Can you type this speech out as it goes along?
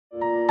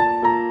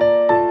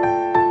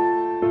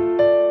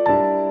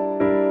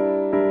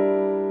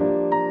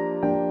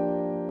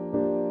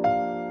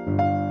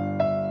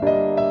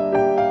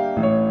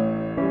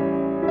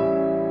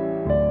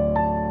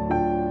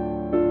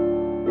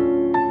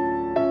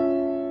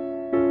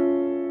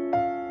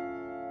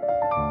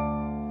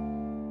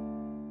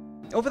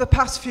Over the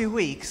past few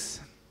weeks,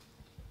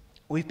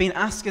 we've been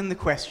asking the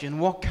question,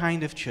 what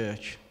kind of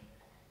church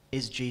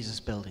is Jesus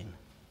building?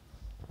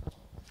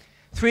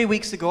 3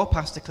 weeks ago,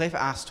 Pastor Cliff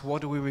asked,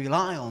 what do we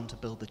rely on to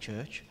build the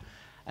church?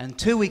 And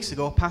 2 weeks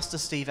ago, Pastor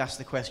Steve asked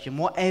the question,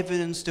 what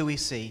evidence do we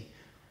see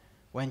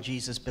when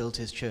Jesus built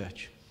his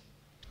church?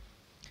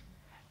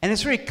 And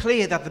it's very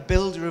clear that the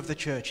builder of the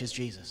church is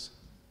Jesus.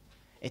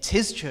 It's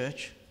his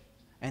church,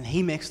 and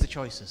he makes the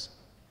choices.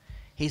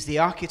 He's the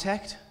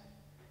architect,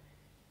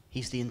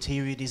 he's the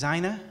interior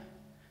designer,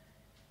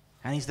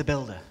 and he's the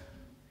builder.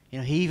 You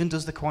know, he even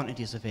does the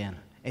quantity surveying.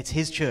 It's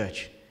his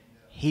church.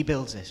 He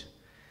builds it.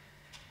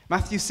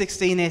 Matthew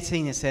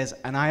 16:18, it says,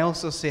 "And I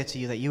also say to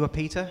you that you are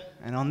Peter,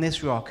 and on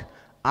this rock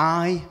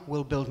I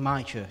will build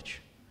my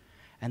church,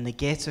 and the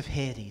gates of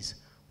Hades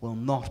will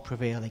not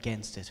prevail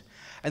against it."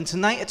 And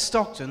tonight at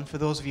Stockton, for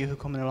those of you who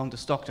are coming along to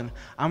Stockton,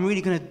 I'm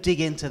really going to dig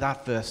into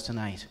that verse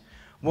tonight.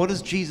 What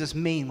does Jesus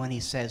mean when he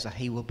says that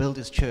he will build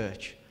his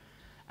church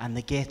and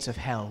the gates of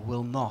hell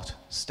will not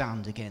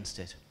stand against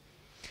it?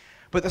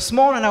 But this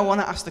morning I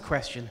want to ask the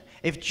question,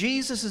 if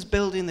Jesus is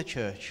building the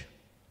church,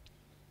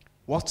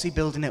 what's he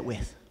building it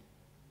with?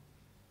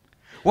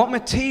 What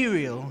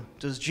material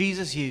does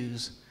Jesus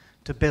use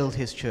to build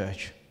his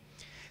church?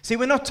 See,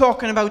 we're not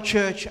talking about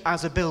church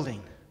as a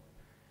building.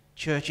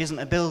 Church isn't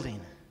a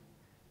building.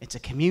 It's a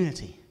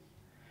community.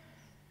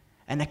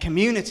 And a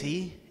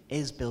community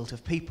is built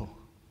of people.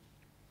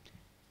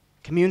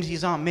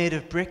 Communities aren't made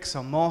of bricks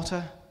or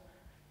mortar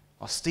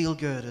or steel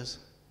girders.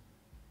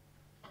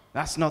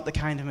 That's not the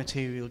kind of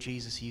material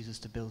Jesus uses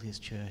to build his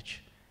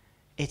church.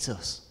 It's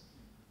us.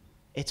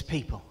 It's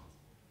people.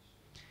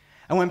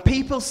 And when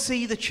people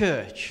see the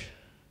church,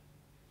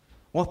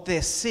 what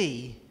they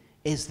see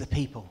is the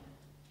people.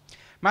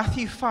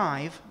 Matthew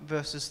 5,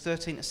 verses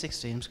 13 to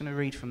 16. I'm just going to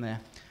read from there.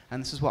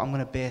 And this is what I'm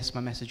going to base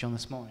my message on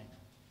this morning.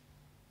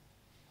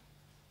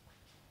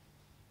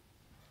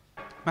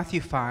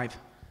 Matthew 5,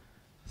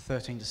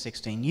 13 to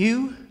 16.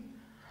 You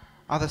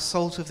are the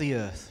salt of the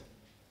earth.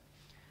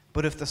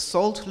 But if the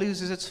salt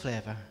loses its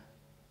flavor,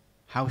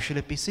 how shall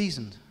it be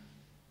seasoned?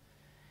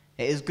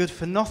 It is good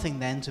for nothing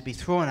then to be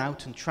thrown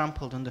out and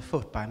trampled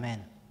underfoot by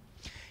men.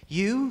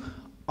 You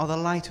are the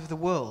light of the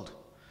world.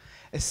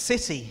 A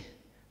city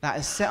that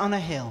is set on a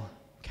hill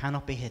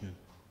cannot be hidden.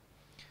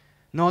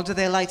 Nor do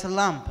they light a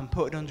lamp and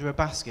put it under a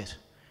basket,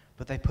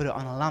 but they put it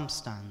on a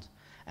lampstand,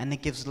 and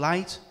it gives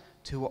light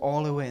to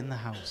all who are in the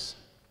house.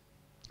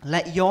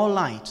 Let your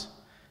light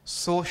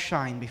so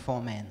shine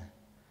before men,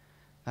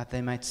 that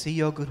they might see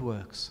your good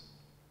works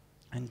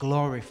and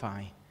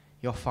glorify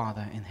your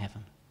Father in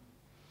heaven.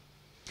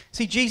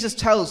 See, Jesus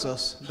tells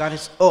us that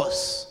it's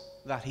us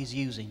that he's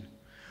using.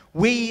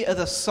 We are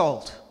the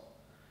salt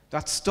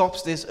that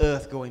stops this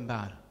earth going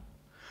bad.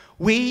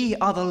 We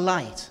are the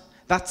light,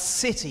 that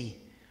city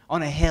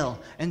on a hill,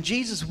 and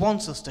Jesus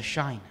wants us to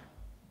shine.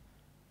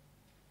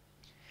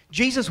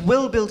 Jesus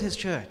will build his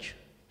church,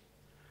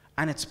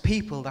 and it's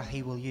people that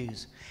he will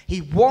use.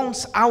 He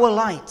wants our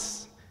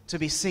lights to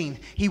be seen.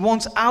 He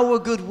wants our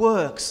good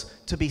works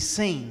to be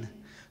seen,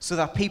 so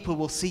that people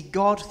will see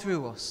God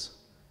through us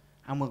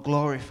and will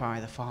glorify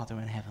the Father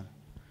in heaven.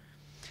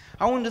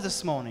 I wonder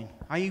this morning,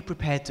 are you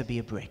prepared to be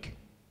a brick?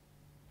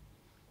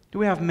 Do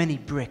we have many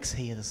bricks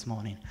here this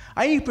morning?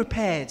 Are you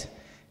prepared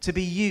to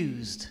be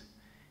used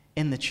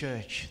in the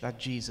church that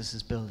Jesus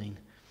is building?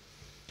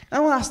 I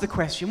want to ask the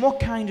question,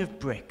 what kind of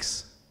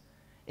bricks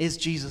is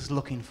Jesus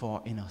looking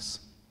for in us?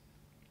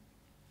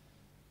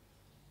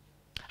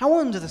 I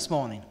wonder this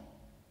morning,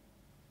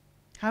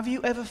 have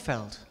you ever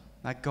felt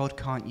that God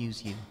can't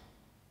use you?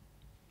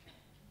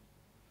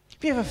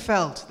 Have you ever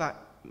felt that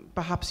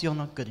perhaps you're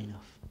not good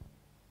enough?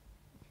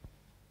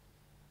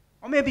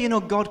 Or maybe you know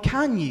God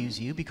can use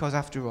you because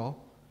after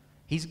all,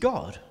 he's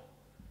God.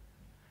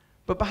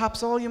 But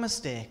perhaps all your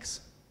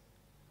mistakes,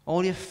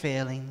 all your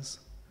failings,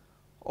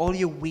 all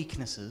your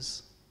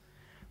weaknesses,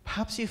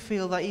 perhaps you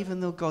feel that even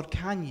though God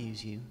can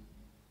use you,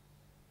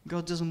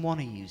 God doesn't want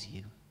to use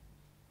you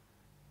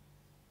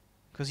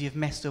because you've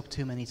messed up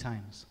too many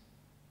times.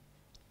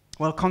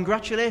 Well,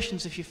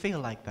 congratulations if you feel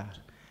like that,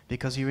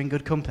 because you're in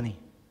good company.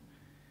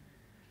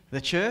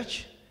 The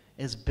church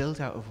is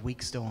built out of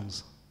weak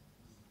stones,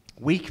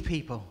 weak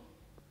people,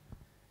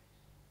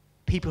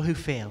 people who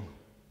fail,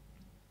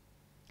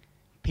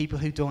 people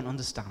who don't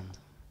understand,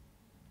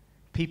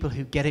 people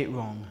who get it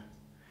wrong,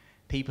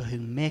 people who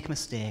make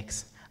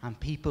mistakes, and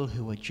people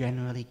who are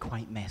generally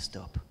quite messed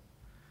up.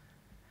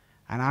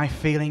 And I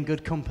feel in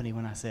good company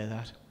when I say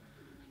that.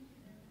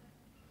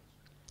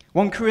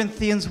 1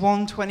 Corinthians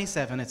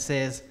 1:27, it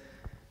says,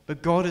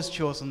 "But God has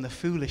chosen the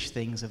foolish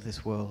things of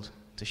this world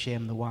to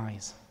shame the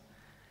wise.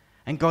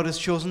 And God has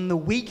chosen the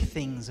weak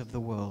things of the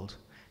world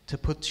to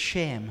put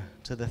shame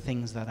to the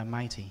things that are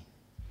mighty."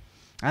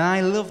 And I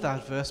love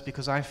that verse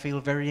because I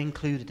feel very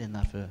included in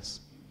that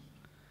verse.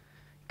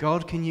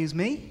 God can use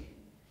me.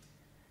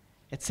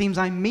 It seems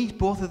I meet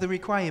both of the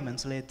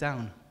requirements laid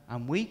down.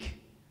 I'm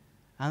weak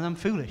and I'm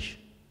foolish.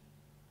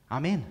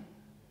 I'm in.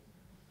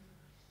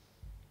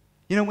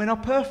 You know, we're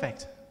not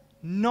perfect.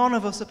 None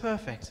of us are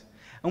perfect.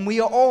 And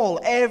we are all,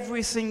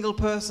 every single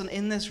person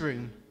in this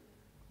room,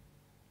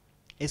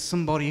 is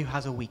somebody who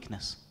has a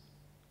weakness.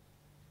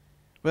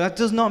 But that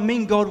does not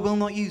mean God will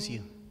not use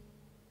you.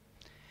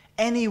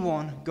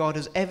 Anyone God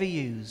has ever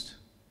used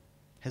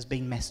has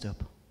been messed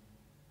up.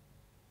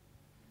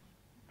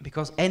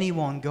 Because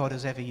anyone God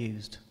has ever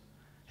used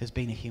has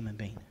been a human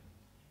being.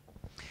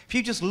 If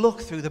you just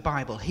look through the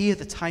Bible, here are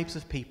the types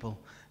of people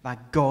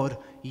that God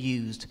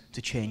used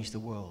to change the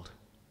world.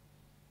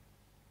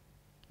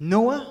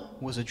 Noah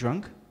was a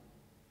drunk.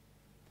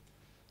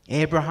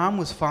 Abraham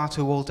was far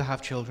too old to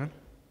have children.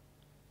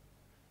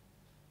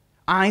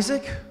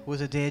 Isaac was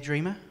a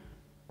daydreamer.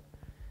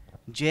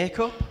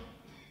 Jacob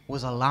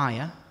was a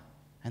liar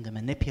and a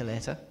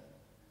manipulator.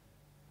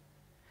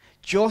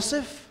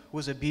 Joseph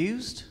was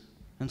abused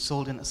and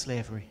sold into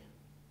slavery.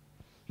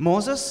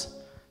 Moses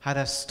had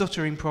a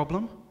stuttering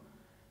problem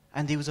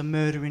and he was a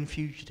murdering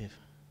fugitive.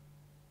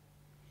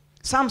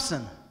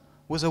 Samson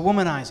was a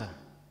womanizer.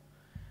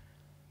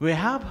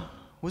 Rahab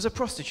was a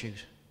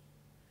prostitute.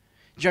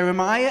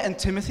 Jeremiah and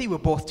Timothy were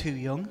both too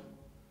young.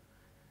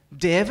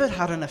 David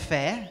had an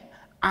affair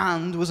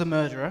and was a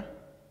murderer.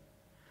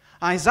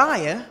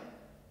 Isaiah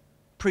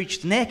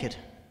preached naked.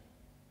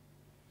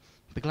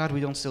 Be glad we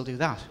don't still do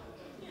that.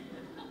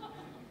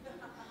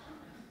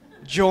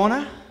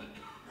 Jonah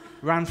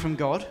ran from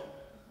God.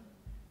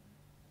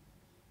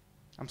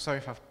 I'm sorry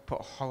if I've put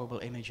a horrible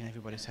image in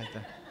everybody's head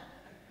there.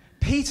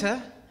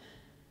 Peter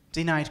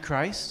denied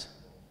Christ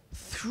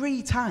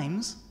 3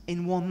 times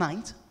in one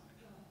night.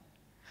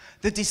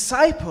 The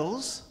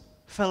disciples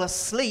fell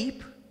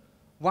asleep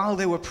while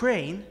they were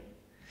praying.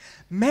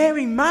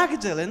 Mary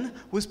Magdalene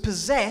was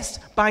possessed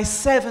by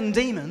 7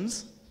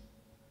 demons.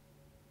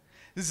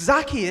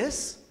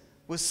 Zacchaeus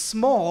was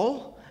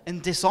small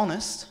and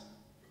dishonest.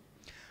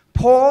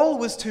 Paul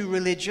was too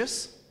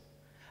religious.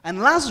 And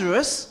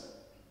Lazarus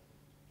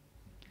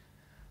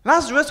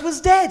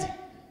was dead.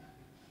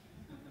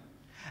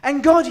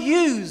 And God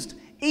used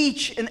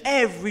each and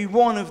every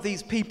one of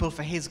these people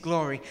for his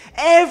glory.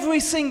 Every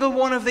single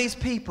one of these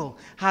people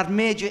had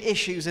major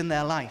issues in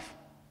their life.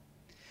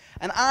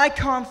 And I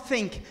can't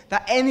think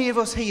that any of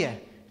us here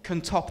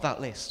can top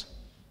that list.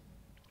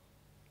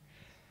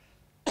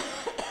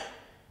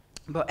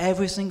 But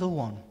every single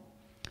one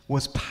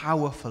was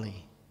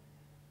powerfully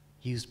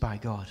used by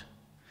God.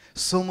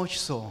 So much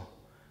so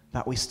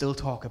that we still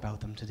talk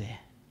about them today.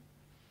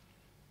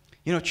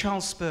 You know,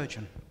 Charles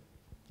Spurgeon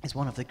is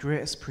one of the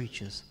greatest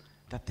preachers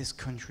that this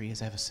country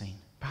has ever seen.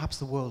 Perhaps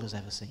the world has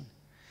ever seen.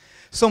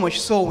 So much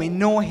so we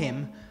know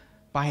him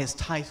by his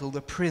title,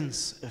 the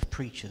Prince of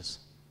Preachers.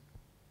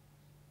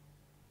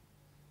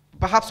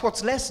 Perhaps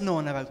what's less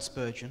known about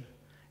Spurgeon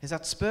is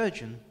that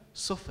Spurgeon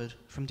suffered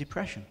from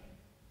depression.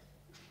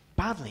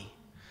 Badly.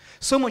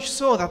 So much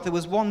so that there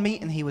was one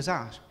meeting he was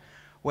at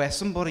where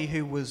somebody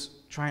who was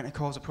trying to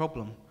cause a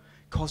problem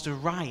caused a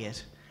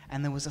riot,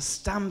 and there was a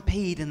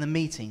stampede in the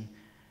meeting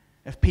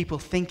of people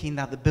thinking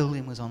that the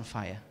building was on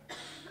fire.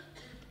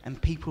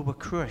 And people were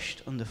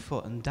crushed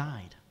underfoot and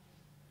died.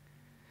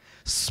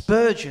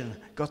 Spurgeon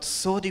got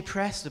so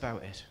depressed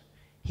about it,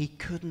 he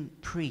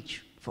couldn't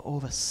preach for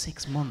over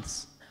 6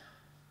 months.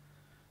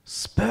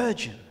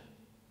 Spurgeon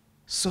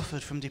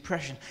suffered from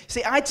depression.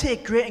 See, I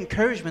take great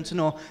encouragement to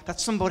know that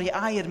somebody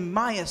I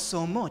admire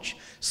so much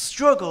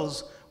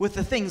struggles with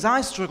the things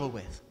I struggle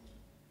with.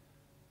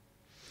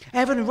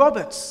 Evan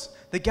Roberts,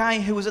 the guy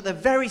who was at the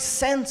very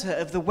center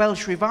of the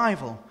Welsh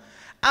revival,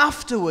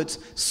 afterwards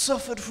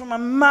suffered from a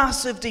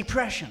massive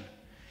depression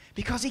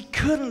because he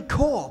couldn't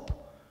cope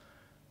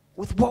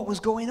with what was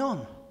going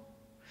on.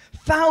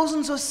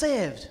 Thousands were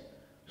saved,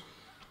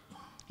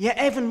 yet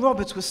Evan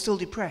Roberts was still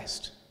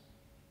depressed.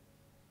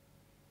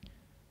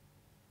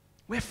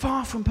 We're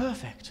far from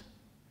perfect.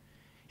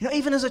 You know,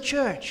 even as a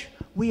church,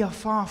 we are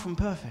far from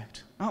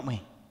perfect, aren't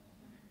we?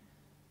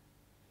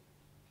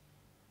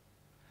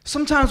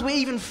 Sometimes we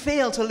even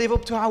fail to live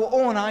up to our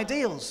own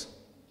ideals.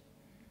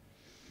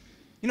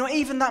 You know,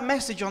 even that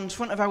message on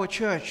front of our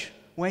church,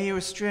 where you're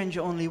a stranger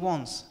only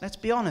once, let's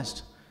be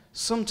honest,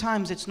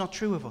 sometimes it's not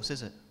true of us,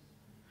 is it?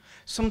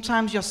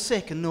 Sometimes you're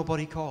sick and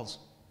nobody calls.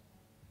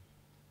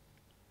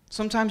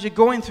 Sometimes you're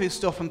going through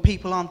stuff and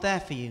people aren't there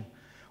for you.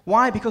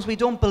 Why? Because we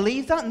don't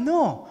believe that?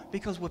 No,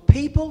 because we're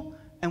people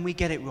and we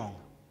get it wrong.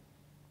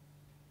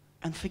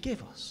 And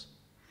forgive us.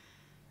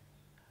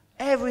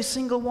 Every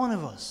single one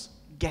of us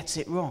gets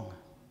it wrong.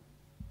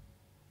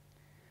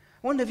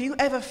 I wonder, have you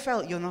ever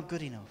felt you're not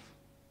good enough?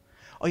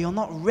 Or you're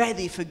not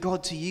ready for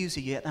God to use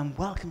you yet? Then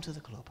welcome to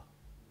the club.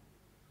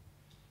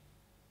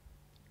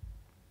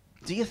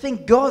 Do you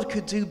think God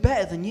could do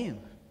better than you?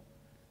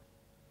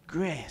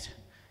 Great.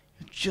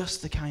 You're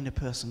just the kind of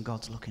person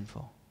God's looking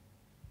for.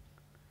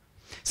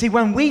 See,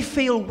 when we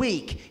feel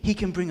weak, He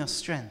can bring us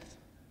strength.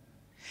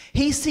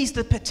 He sees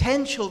the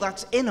potential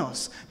that's in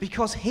us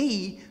because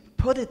He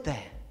put it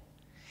there.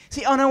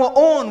 See, on our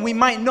own, we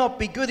might not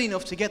be good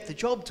enough to get the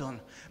job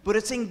done, but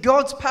it's in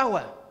God's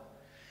power.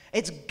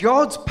 It's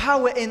God's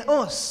power in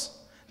us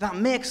that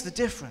makes the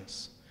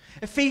difference.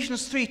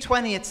 Ephesians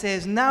 3:20, it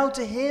says, "Now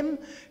to him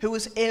who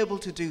is able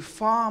to do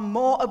far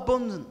more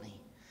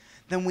abundantly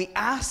than we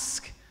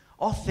ask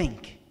or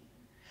think,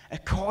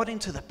 according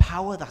to the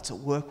power that's at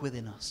work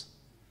within us."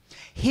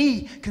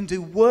 He can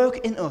do work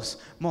in us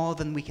more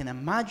than we can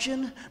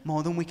imagine,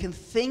 more than we can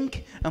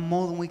think, and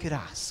more than we could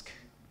ask.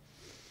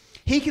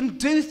 He can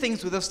do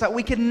things with us that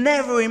we could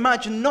never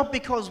imagine, not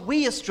because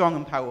we are strong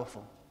and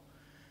powerful,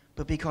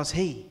 but because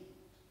he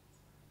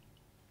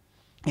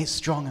is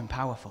strong and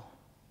powerful.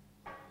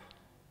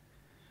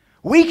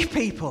 Weak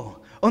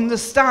people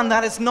understand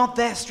that it's not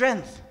their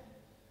strength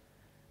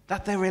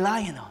that they're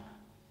relying on,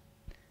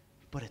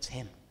 but it's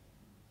him.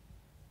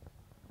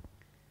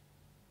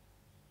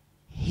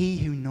 He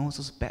who knows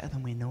us better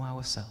than we know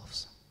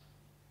ourselves.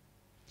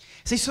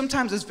 See,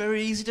 sometimes it's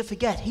very easy to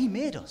forget he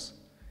made us.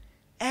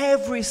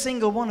 Every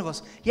single one of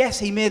us. Yes,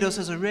 he made us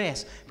as a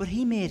race, but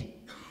he made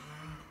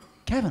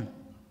Kevin.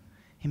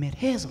 He made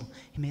Hazel.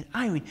 He made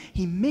Irene.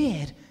 He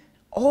made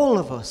all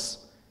of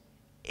us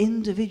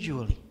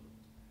individually.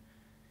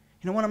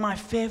 You know, one of my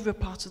favorite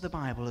parts of the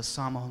Bible is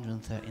Psalm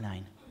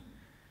 139.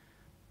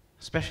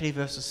 Especially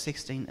verses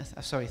 13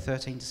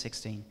 to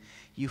 16.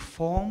 "You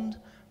formed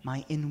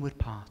my inward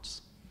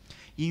parts.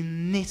 You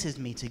knitted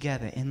me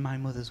together in my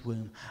mother's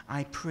womb.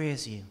 I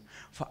praise you,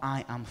 for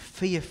I am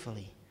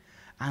fearfully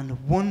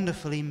and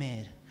wonderfully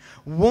made.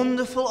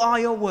 Wonderful are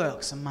your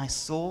works, and my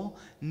soul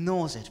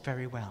knows it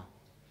very well.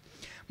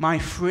 My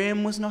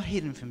frame was not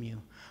hidden from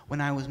you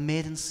when I was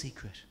made in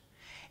secret,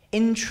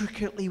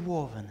 intricately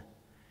woven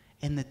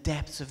in the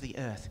depths of the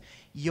earth.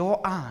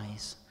 Your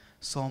eyes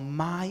saw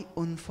my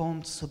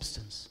unformed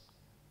substance,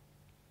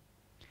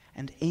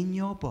 and in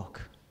your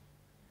book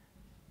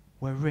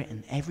were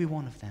written, every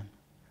one of them,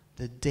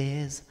 the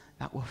days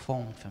that were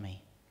formed for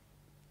me.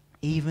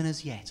 Even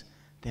as yet,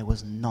 there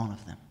was none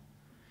of them."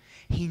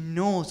 He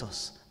knows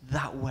us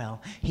that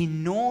well. He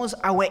knows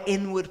our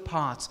inward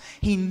parts.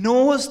 He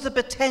knows the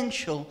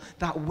potential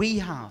that we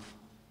have.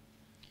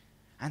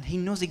 And he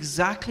knows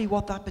exactly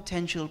what that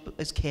potential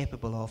is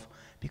capable of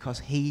because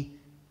he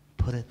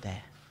put it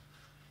there.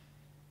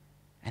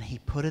 And he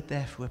put it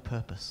there for a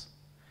purpose.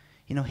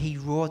 You know, he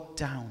wrote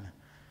down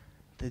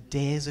the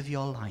days of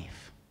your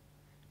life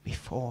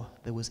before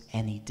there was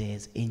any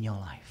days in your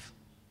life.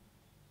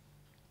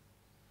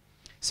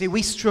 See,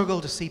 we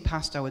struggle to see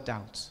past our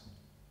doubts.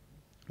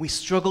 We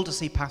struggle to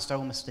see past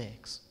our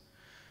mistakes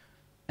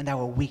and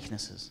our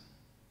weaknesses.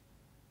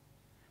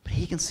 But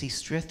he can see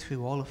straight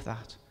through all of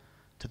that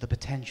to the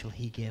potential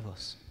he gave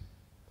us.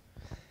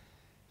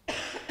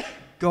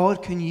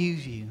 God can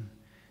use you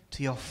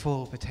to your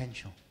full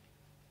potential.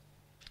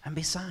 And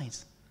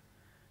besides,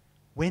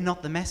 we're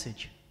not the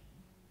message.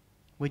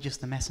 We're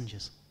just the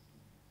messengers.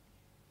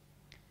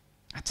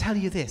 I tell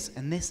you this,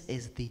 and this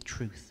is the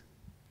truth.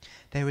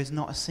 There is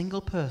not a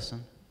single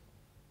person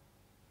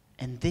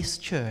in this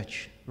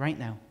church right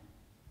now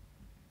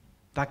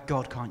that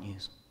God can't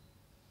use.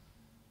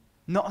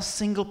 Not a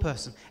single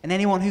person. And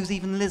anyone who's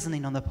even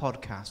listening on the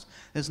podcast,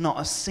 there's not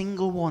a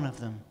single one of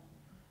them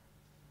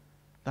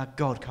that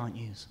God can't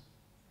use.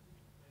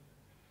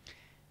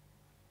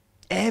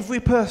 Every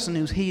person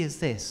who hears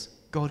this,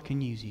 God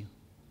can use you.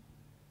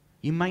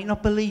 You might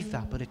not believe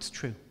that, but it's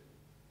true.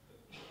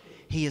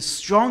 He is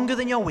stronger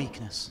than your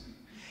weakness.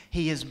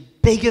 He is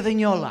bigger than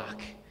your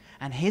lack.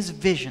 And his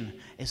vision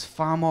is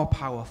far more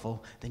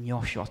powerful than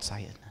your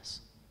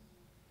short-sightedness.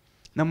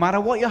 No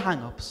matter what your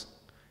hang-ups,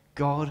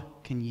 God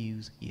can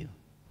use you.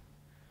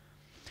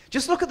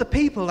 Just look at the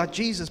people that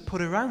Jesus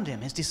put around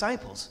him, his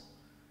disciples.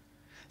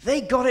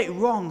 They got it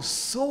wrong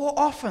so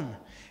often.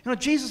 You know,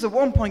 Jesus at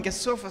one point gets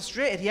so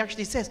frustrated, he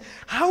actually says,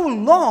 "How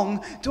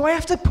long do I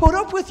have to put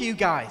up with you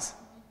guys?"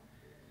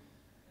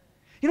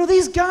 You know,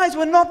 these guys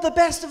were not the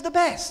best of the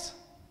best.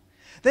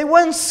 They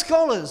weren't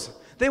scholars.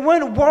 They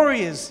weren't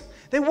warriors.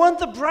 They weren't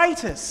the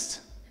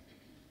brightest.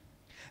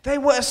 They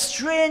were a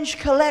strange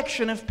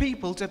collection of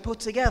people to put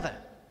together.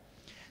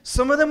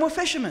 Some of them were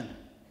fishermen.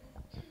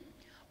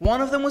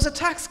 One of them was a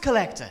tax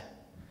collector,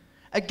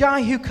 a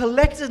guy who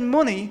collected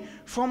money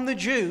from the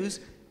Jews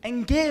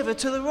and gave it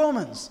to the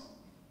Romans.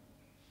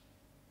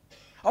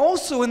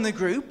 Also in the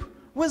group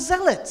were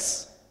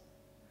zealots,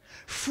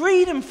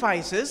 freedom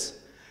fighters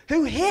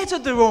who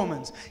hated the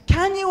Romans.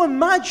 Can you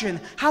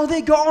imagine how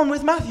they got on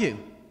with Matthew?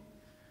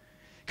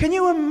 Can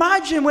you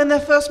imagine when they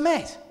first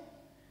met?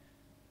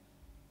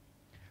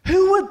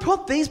 Who would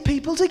put these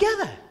people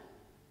together?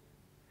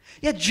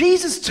 Yet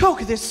Jesus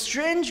took this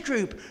strange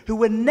group who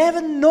would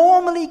never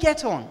normally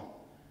get on,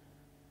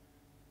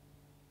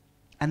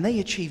 and they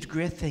achieved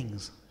great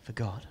things for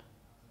God.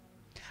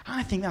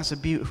 I think that's a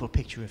beautiful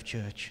picture of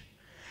church.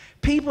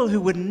 People who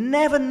would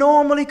never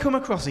normally come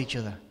across each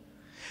other.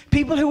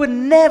 People who would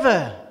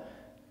never,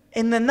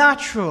 in the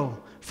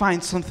natural,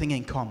 find something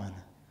in common.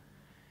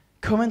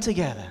 Coming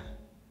together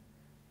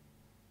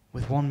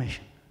with one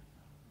mission.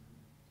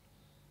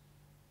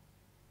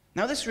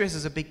 Now this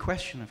raises a big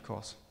question, of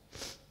course.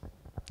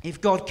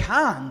 If God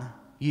can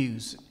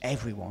use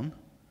everyone,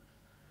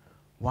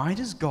 why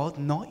does God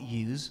not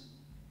use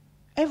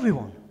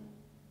everyone?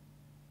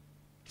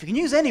 If he can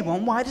use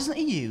anyone, why doesn't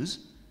he use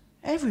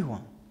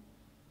everyone?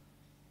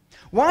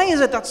 Why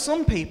is it that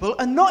some people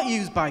are not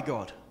used by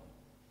God?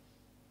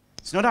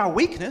 It's not our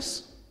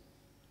weakness,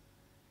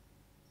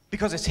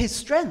 because it's his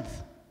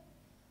strength.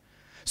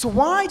 So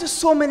why do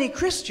so many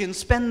Christians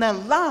spend their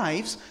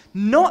lives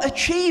not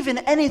achieving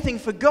anything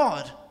for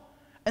God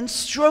and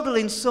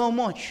struggling so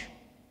much?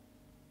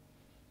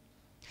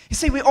 You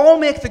see, we all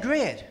make the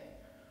grade.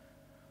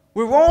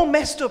 We're all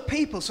messed up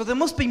people, so there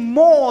must be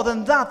more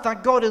than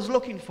that God is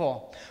looking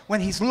for when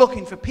he's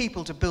looking for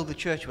people to build the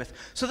church with.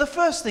 So the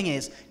first thing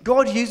is,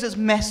 God uses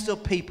messed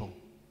up people.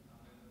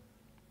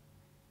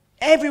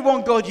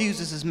 Everyone God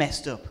uses is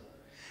messed up.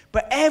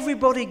 But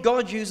everybody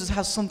God uses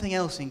has something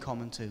else in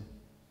common too.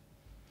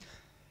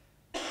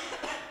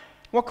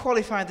 What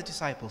qualified the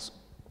disciples?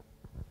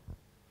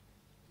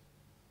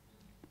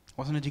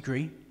 Wasn't a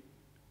degree,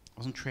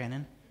 wasn't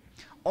training.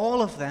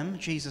 All of them,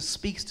 Jesus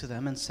speaks to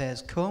them and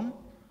says, "Come,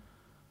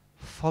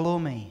 follow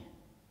me."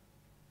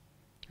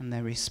 And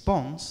their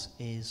response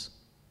is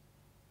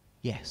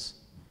yes.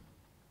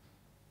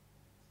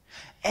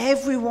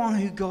 Everyone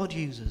who God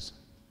uses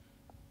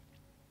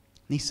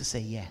needs to say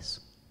yes.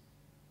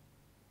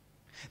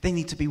 They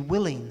need to be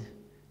willing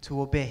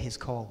to obey his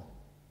call.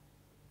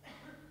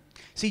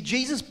 See,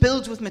 Jesus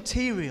builds with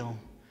material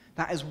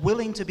that is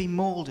willing to be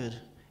molded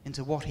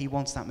into what he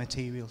wants that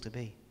material to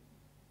be.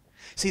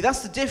 See,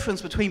 that's the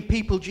difference between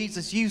people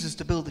Jesus uses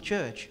to build the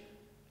church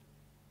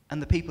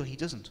and the people he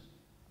doesn't.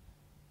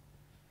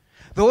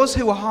 Those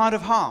who are hard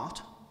of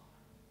heart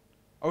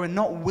or are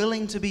not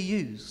willing to be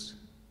used,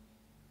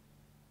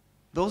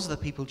 those are the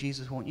people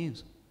Jesus won't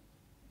use.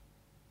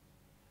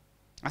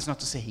 That's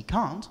not to say he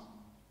can't,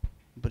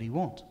 but he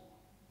won't.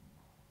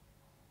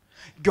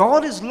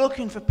 God is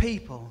looking for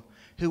people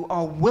who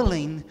are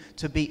willing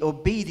to be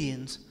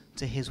obedient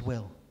to his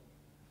will,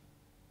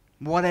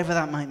 whatever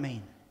that might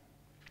mean.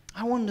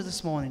 I wonder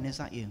this morning, is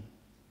that you?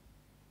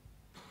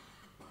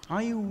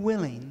 Are you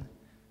willing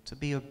to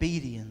be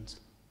obedient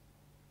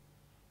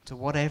to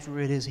whatever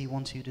it is he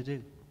wants you to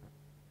do?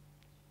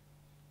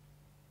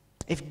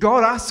 If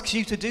God asks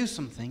you to do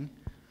something,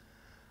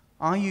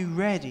 are you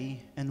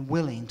ready and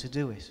willing to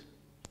do it?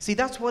 See,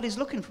 that's what he's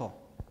looking for.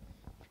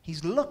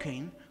 He's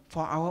looking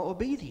for our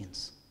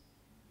obedience.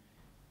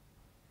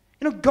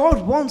 You know,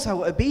 God wants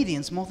our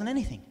obedience more than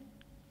anything.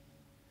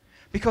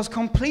 Because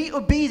complete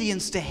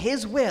obedience to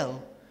his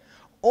will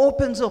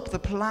opens up the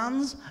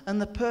plans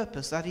and the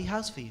purpose that he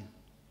has for you.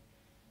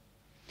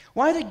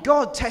 Why did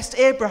God test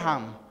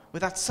Abraham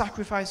with that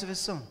sacrifice of his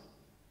son?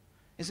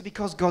 Is it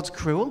because God's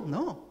cruel?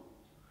 No.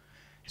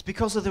 It's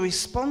because of the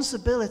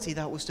responsibility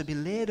that was to be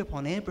laid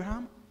upon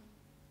Abraham.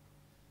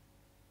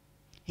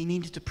 He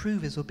needed to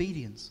prove his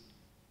obedience.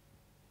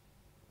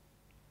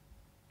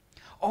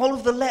 All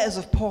of the letters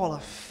of Paul are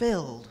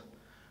filled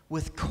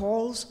with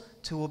calls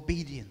to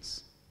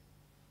obedience.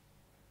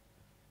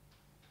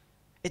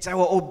 It's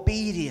our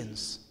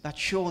obedience that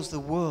shows the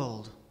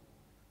world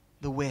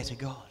the way to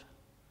God.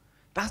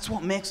 That's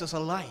what makes us a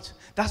light.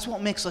 That's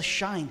what makes us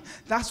shine.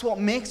 That's what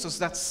makes us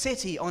that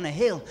city on a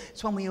hill.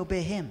 It's when we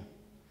obey him.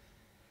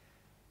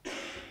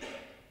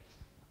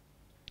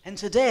 And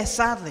today,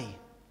 sadly,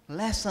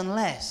 less and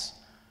less,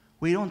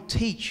 we don't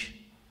teach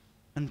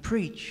and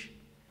preach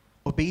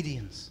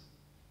obedience.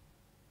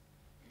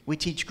 We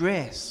teach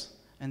grace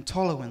and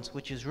tolerance,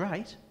 which is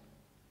right.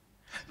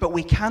 But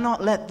we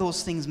cannot let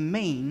those things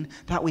mean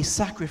that we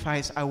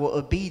sacrifice our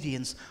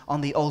obedience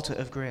on the altar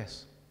of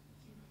grace.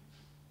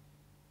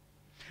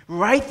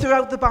 Right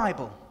throughout the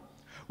Bible,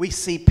 we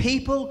see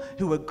people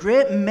who are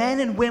great men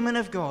and women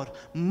of God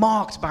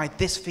marked by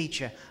this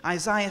feature.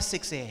 Isaiah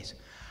 6:8.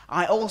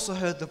 I also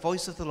heard the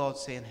voice of the Lord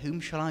saying, "Whom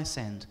shall I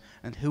send,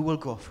 and who will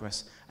go for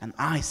us?" And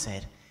I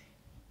said,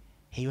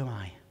 "Here am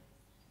I.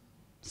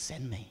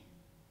 Send me."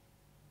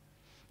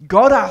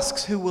 God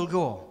asks who will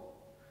go.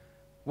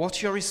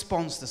 What's your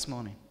response this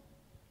morning?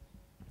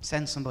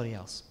 Send somebody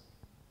else.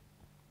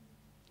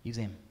 Use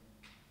him.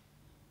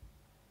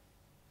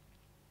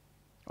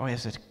 Or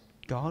is it,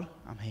 God,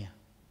 I'm here.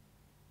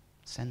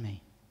 Send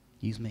me.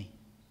 Use me.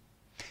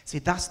 See,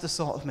 that's the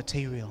sort of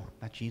material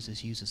that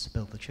Jesus uses to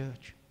build the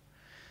church.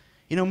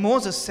 You know,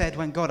 Moses said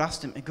when God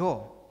asked him to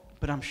go,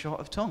 "But I'm short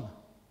of tongue.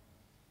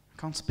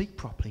 I can't speak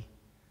properly."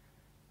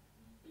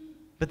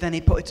 But then he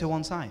put it to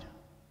one side.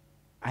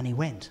 And he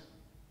went.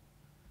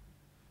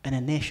 And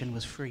a nation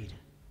was freed.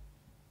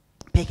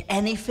 Pick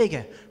any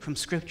figure from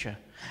Scripture,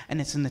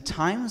 and it's in the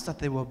times that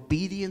they were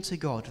obedient to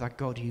God that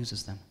God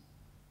uses them.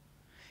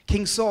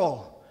 King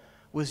Saul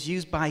was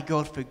used by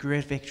God for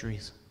great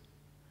victories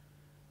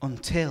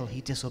until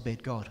he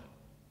disobeyed God.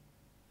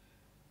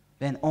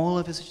 Then all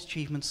of his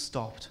achievements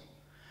stopped,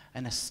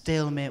 and a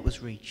stalemate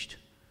was reached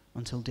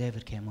until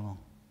David came along.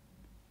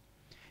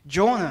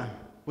 Jonah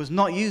was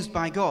not used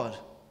by God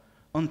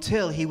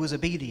until he was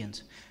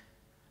obedient.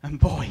 And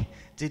boy,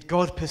 did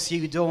God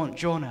pursue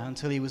Jonah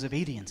until he was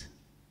obedient.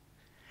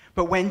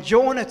 But when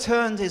Jonah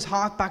turned his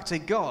heart back to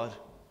God,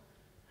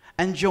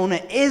 and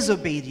Jonah is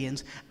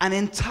obedient, an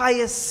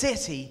entire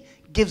city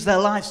gives their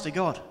lives to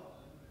God.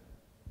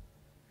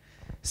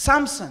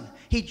 Samson,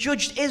 he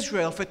judged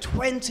Israel for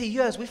 20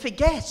 years. We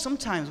forget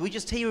sometimes, we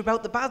just hear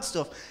about the bad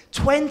stuff.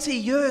 20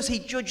 years he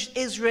judged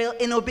Israel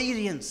in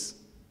obedience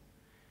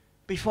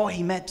before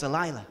he met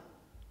Delilah.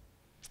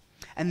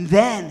 And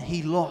then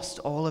he lost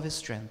all of his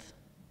strength.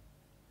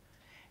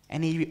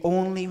 And he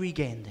only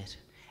regained it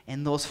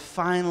in those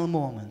final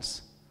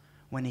moments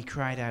when he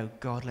cried out,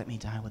 God, let me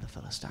die with the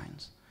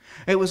Philistines.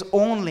 It was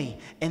only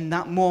in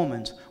that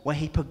moment where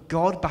he put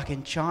God back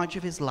in charge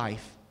of his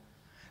life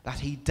that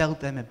he dealt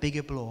them a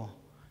bigger blow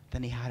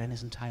than he had in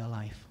his entire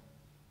life.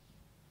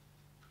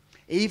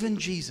 Even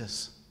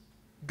Jesus,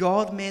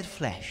 God made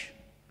flesh,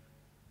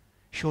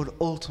 showed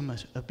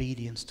ultimate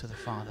obedience to the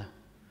Father.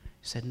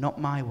 He said, not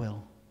my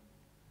will,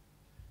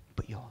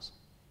 but yours.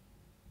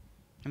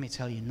 Let me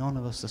tell you, none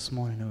of us this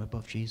morning are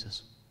above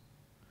Jesus.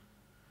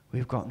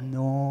 We've got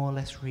no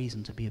less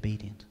reason to be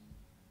obedient.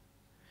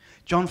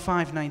 John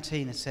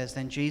 5:19, it says,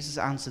 then Jesus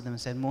answered them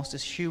and said, most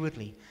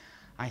assuredly,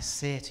 I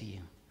say to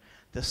you,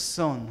 the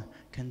Son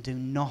can do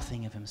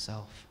nothing of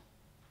himself,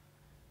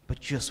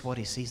 but just what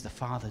he sees the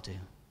Father do.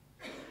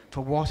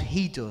 For what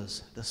he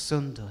does, the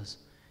Son does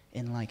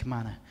in like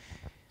manner.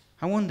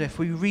 I wonder if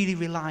we really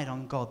relied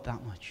on God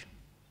that much,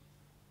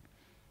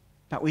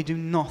 that we do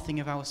nothing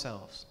of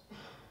ourselves,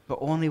 but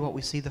only what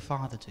we see the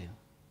Father do.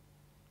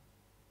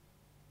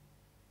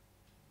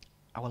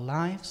 Our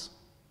lives,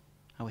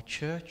 our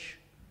church,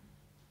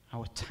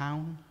 our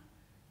town,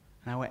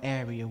 and our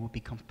area would be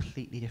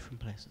completely different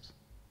places.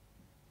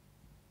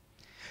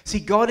 See,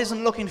 God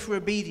isn't looking for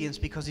obedience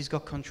because he's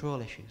got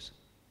control issues,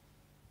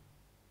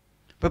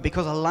 but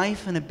because a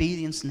life in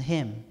obedience in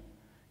him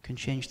can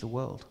change the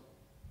world.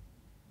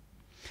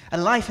 A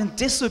life in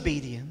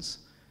disobedience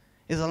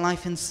is a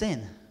life in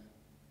sin,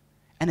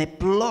 and it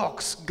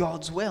blocks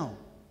God's will.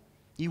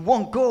 You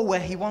won't go where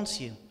he wants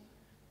you.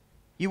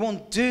 You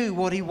won't do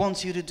what he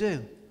wants you to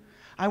do.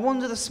 I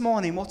wonder this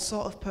morning, what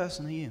sort of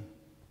person are you?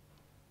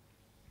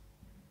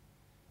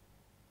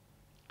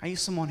 Are you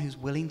someone who's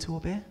willing to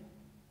obey?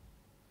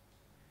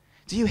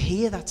 Do you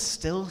hear that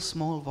still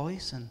small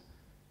voice and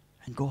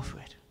go for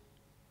it?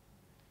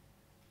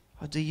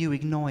 Or do you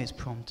ignore his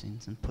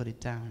promptings and put it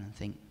down and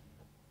think,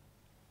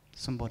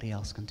 somebody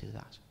else can do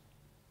that?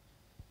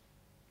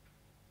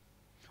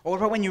 Or what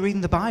about when you're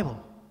reading the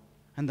Bible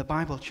and the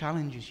Bible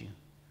challenges you?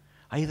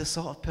 Are you the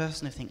sort of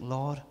person who think,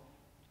 Lord,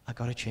 I've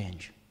got to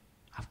change.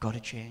 I've got to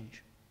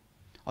change.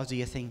 Or do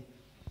you think,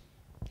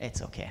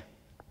 it's okay.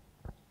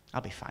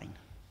 I'll be fine.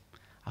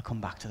 I'll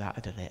come back to that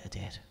at a later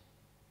date.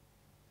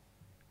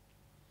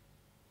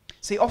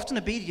 See, often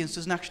obedience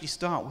doesn't actually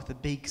start with the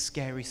big,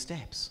 scary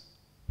steps.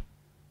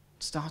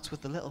 It starts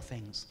with the little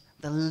things,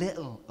 the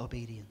little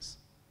obedience.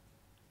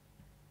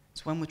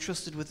 It's when we're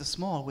trusted with the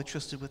small, we're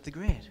trusted with the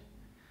great.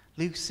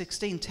 Luke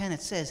 16:10,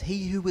 it says,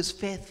 he who is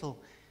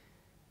faithful,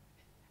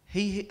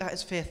 he that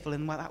is faithful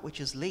in that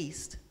which is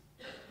least,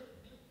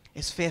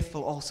 is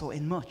faithful also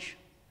in much.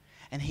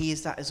 And he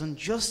that is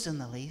unjust in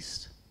the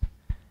least,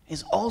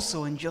 is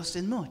also unjust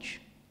in much.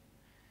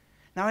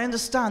 Now, I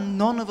understand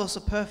none of us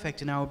are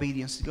perfect in our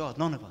obedience to God.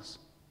 None of us.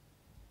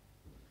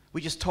 We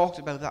just talked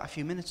about that a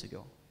few minutes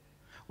ago.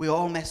 We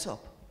all mess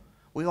up.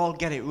 We all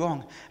get it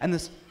wrong. And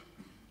there's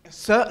a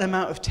certain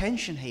amount of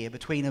tension here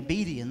between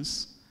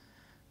obedience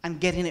and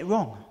getting it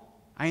wrong.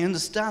 I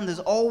understand there's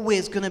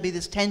always going to be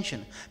this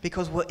tension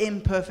because we're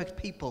imperfect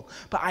people.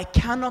 But I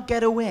cannot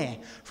get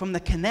away from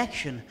the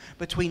connection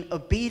between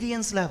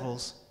obedience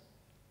levels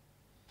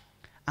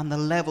and the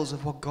levels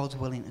of what God's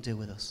willing to do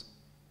with us.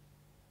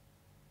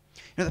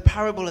 You know, the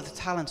parable of the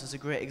talents is a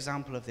great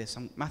example of this.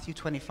 Matthew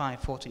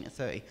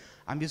 25:14-30.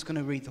 I'm just going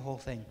to read the whole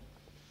thing.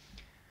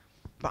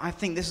 But I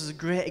think this is a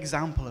great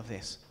example of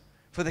this.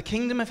 For the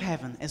kingdom of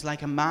heaven is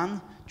like a man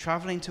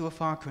traveling to a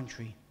far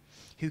country,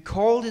 who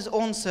called his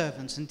own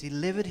servants and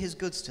delivered his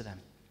goods to them.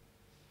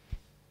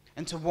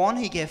 And to one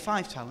he gave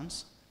 5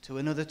 talents, to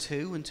another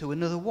 2, and to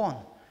another 1,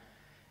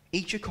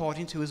 each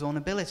according to his own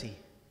ability.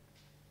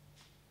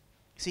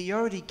 See, he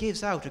already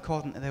gives out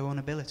according to their own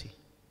ability.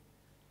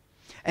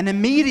 And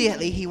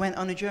immediately he went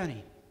on a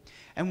journey.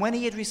 And when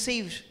he had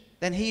received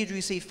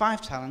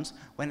 5 talents,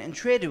 went and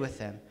traded with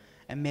them,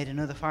 and made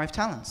another 5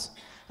 talents.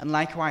 And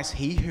likewise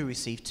he who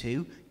received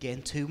 2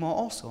 gained 2 more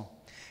also.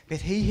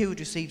 But he who had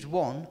received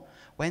 1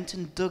 went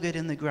and dug it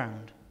in the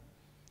ground,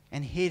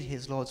 and hid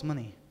his Lord's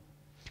money.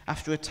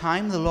 After a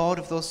time the Lord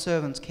of those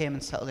servants came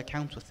and settled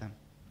accounts with them.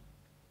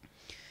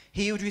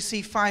 He who had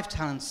received 5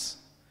 talents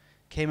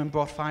came and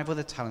brought 5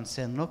 other talents,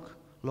 saying, Look,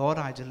 Lord,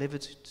 I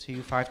delivered to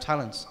you 5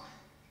 talents.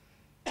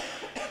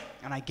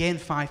 And I gained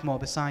 5 more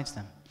besides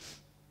them.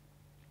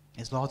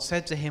 His Lord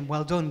said to him,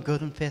 Well done,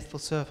 good and faithful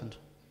servant.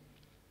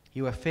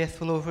 You are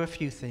faithful over a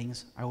few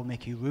things. I will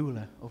make you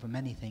ruler over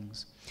many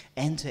things.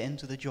 Enter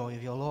into the joy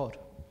of your Lord.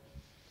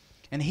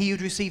 And he who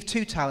had received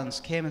 2 talents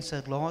came and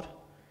said, Lord,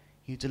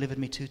 you delivered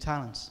me 2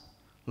 talents.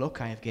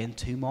 Look, I have gained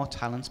 2 more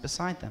talents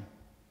beside them.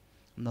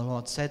 And the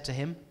Lord said to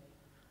him,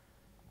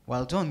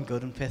 Well done,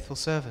 good and faithful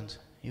servant.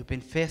 You have been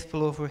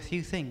faithful over a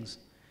few things.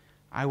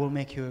 I will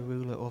make you a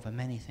ruler over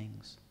many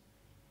things.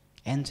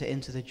 Enter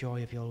into the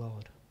joy of your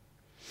Lord.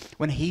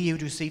 When he who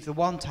had received the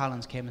 1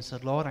 talent came and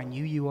said, Lord, I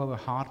knew you are a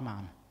hard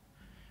man,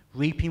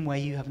 reaping where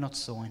you have not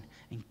sown,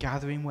 and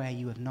gathering where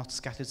you have not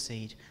scattered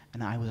seed,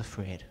 and I was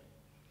afraid.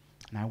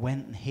 And I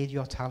went and hid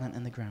your talent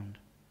in the ground.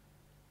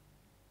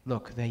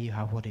 Look, there you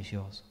have what is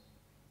yours.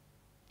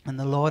 And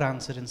the Lord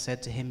answered and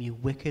said to him, You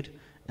wicked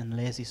and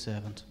lazy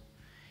servant,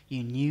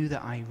 you knew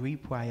that I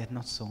reap where I had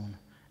not sown,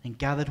 and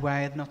gathered where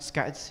I had not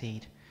scattered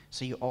seed,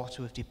 so you ought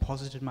to have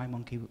deposited my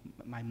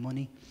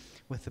money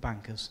with the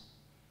bankers.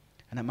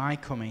 And at my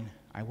coming,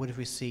 I would have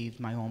received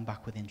my own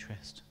back with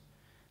interest.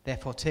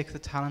 Therefore take the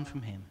talent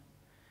from him,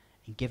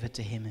 and give it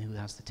to him who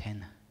has the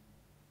 10.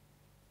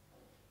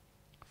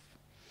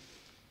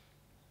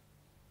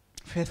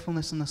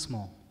 Faithfulness in the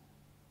small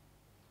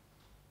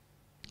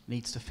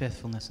leads to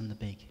faithfulness in the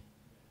big.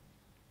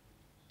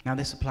 Now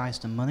this applies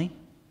to money,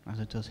 as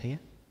it does here.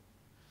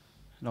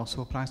 It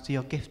also applies to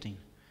your gifting.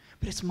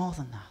 But it's more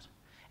than that.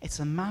 It's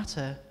a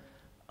matter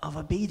of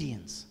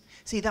obedience.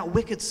 See, that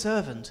wicked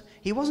servant,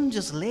 he wasn't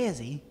just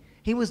lazy,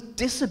 he was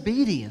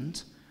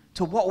disobedient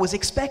to what was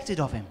expected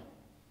of him.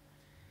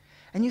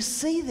 And you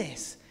see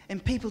this in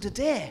people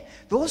today.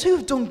 Those who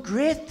have done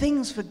great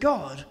things for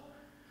God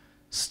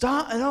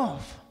started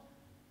off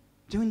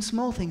doing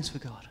small things for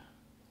God.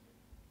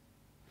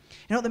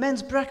 You know, at the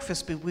men's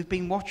breakfast we've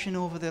been watching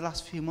over the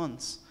last few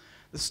months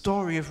the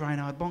story of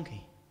Reinhard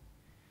Bonnke.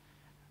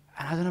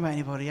 And I don't know about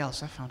anybody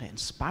else, I found it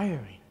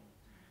inspiring.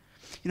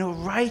 You know,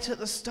 right at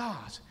the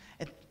start,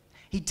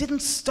 he didn't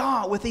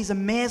start with these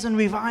amazing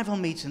revival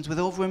meetings with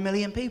over 1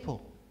 million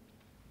people.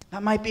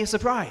 That might be a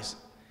surprise.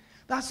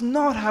 That's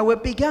not how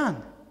it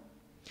began.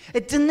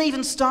 It didn't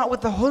even start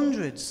with the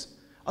hundreds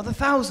or the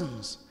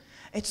thousands.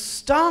 It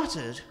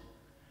started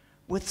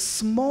with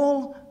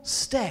small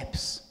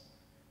steps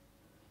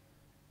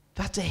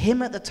that to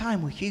him at the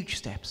time were huge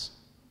steps.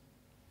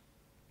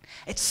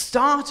 It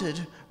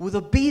started with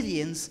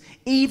obedience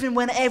even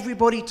when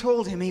everybody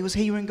told him he was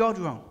hearing God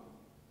wrong.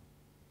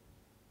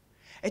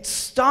 It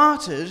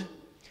started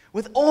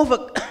with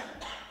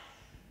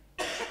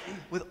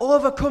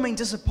overcoming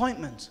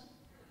disappointment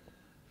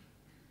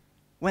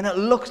when it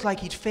looked like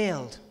he'd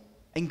failed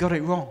and got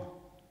it wrong.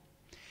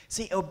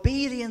 See,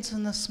 obedience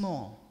in the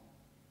small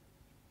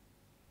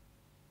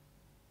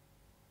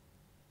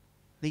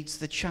leads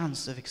to the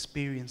chance of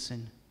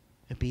experiencing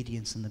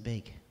obedience in the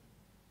big.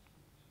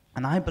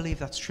 And I believe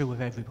that's true of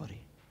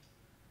everybody.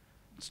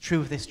 It's true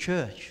of this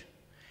church.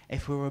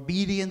 If we're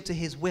obedient to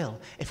his will,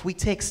 if we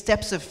take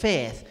steps of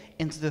faith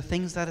into the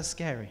things that are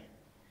scary,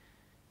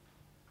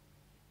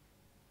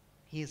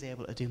 he is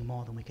able to do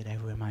more than we could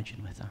ever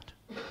imagine with that.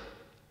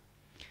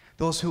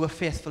 Those who are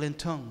faithful in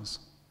tongues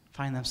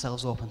find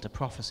themselves open to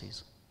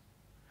prophecies.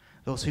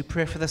 Those who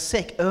pray for the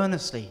sick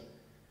earnestly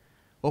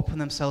open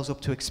themselves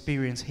up to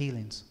experience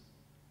healings.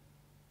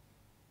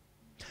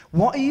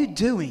 What are you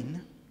doing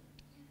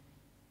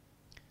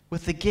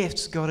with the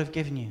gifts God has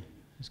given you?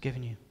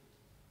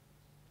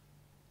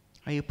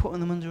 Are you putting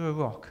them under a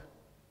rock?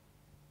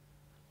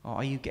 Or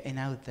are you getting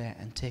out there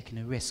and taking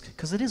a risk?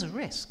 Because it is a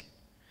risk.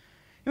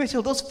 You may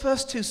tell those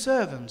first 2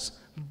 servants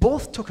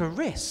both took a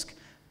risk.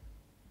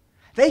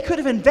 They could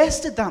have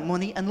invested that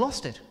money and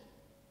lost it.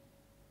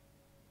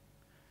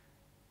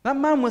 That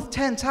man with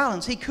 10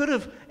 talents, he could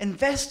have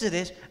invested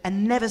it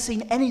and never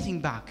seen anything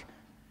back.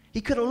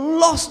 He could have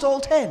lost all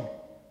 10.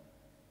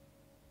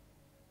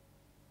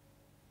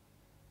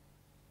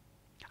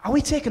 Are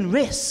we taking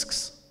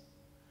risks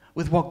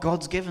with what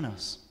God's given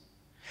us?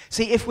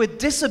 See, if we're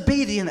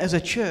disobedient as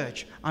a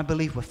church, I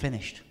believe we're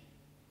finished.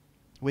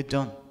 We're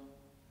done.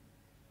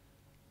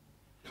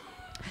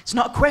 It's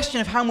not a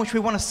question of how much we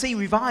want to see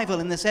revival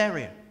in this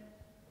area.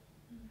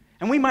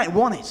 And we might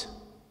want it.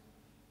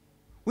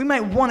 We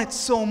might want it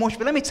so much,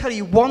 but let me tell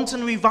you,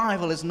 wanting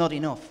revival is not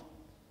enough.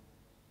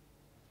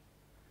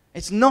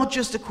 It's not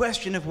just a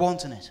question of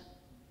wanting it.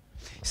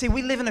 See,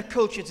 we live in a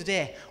culture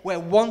today where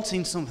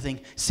wanting something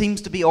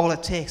seems to be all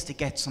it takes to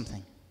get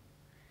something.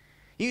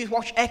 You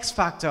watch X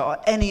Factor or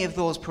any of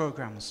those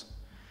programs,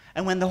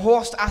 and when the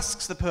host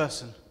asks the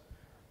person,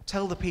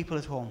 tell the people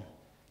at home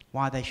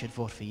why they should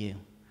vote for you,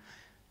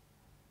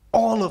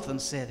 all of them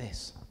say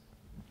this: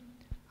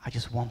 I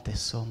just want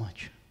this so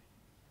much.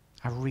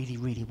 I really,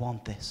 really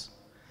want this.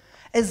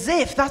 As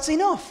if that's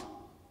enough.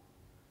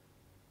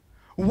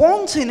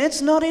 Wanting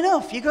it's not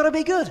enough. You've got to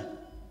be good.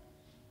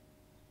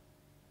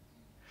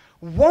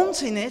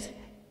 Wanting it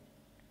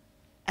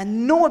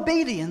and no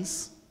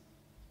obedience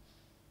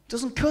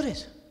doesn't cut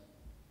it.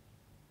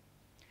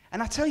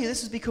 And I tell you,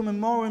 this is becoming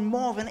more and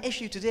more of an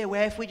issue today,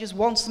 where if we just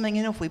want something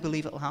enough, we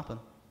believe it'll happen.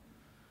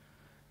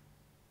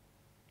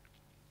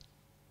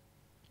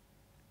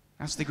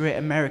 That's the great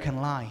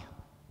American lie.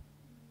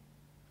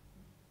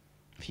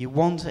 If you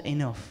want it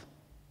enough,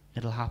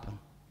 it'll happen.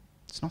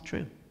 It's not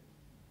true.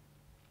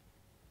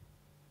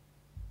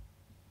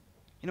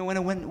 You know, when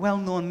a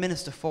well-known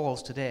minister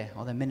falls today,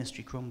 or their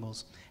ministry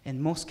crumbles,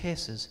 in most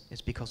cases,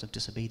 it's because of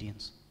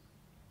disobedience.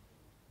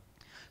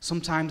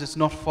 Sometimes it's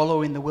not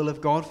following the will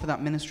of God for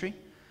that ministry.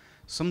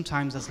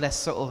 Sometimes it's less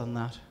subtle than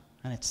that,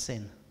 and it's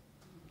sin.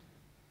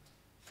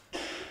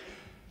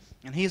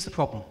 And here's the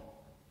problem.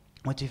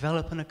 We're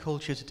developing a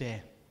culture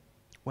today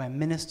where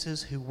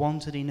ministers who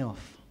want it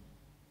enough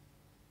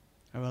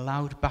are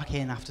allowed back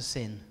in after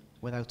sin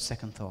without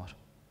second thought.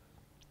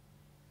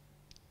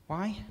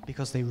 Why?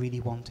 Because they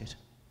really want it.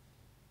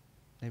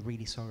 They're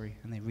really sorry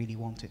and they really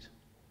want it.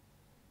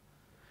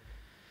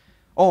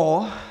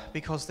 Or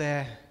because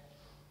they're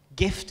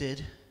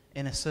gifted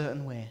in a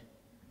certain way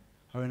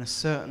or in a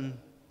certain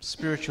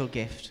spiritual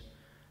gift,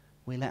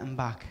 we let them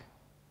back,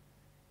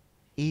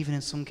 even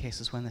in some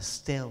cases when they're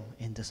still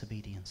in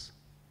disobedience.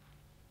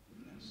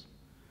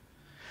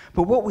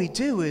 But what we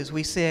do is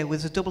we say, well,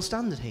 there's a double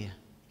standard here.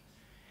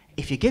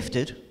 If you're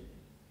gifted,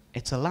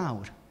 it's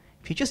allowed.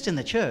 If you're just in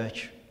the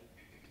church,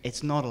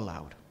 it's not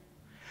allowed.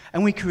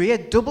 And we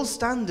create double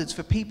standards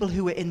for people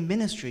who are in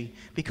ministry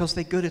because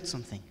they're good at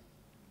something,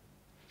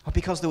 or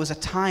because there was a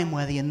time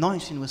where the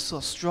anointing was so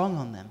strong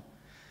on them.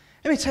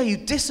 Let me tell you,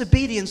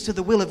 disobedience to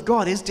the will of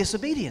God is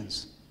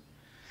disobedience.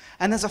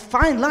 And there's a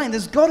fine line.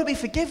 There's got to be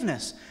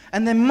forgiveness,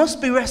 and there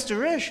must be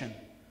restoration.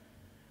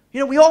 You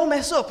know, we all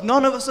mess up.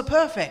 None of us are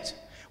perfect.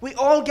 We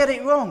all get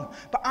it wrong.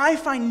 But I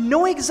find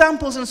no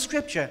examples in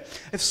Scripture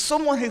of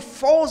someone who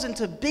falls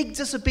into big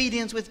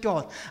disobedience with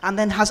God and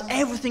then has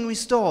everything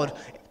restored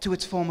to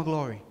its former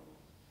glory.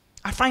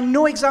 I find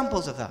no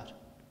examples of that.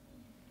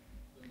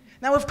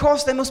 Now, of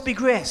course, there must be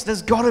grace.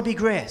 There's got to be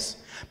grace.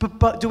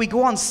 But do we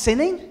go on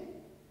sinning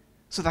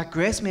so that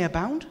grace may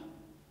abound?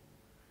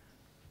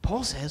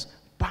 Paul says,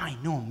 by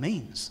no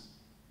means.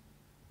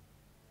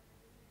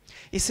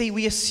 You see,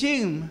 we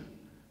assume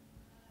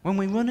when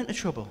we run into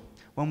trouble,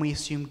 when we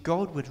assume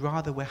God would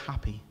rather we're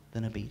happy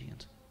than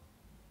obedient.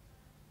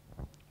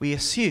 We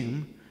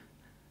assume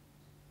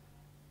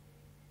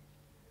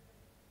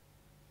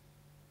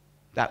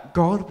that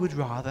God would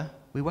rather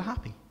we were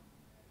happy.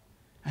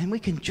 And we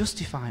can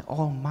justify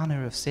all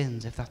manner of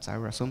sins if that's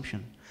our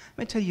assumption.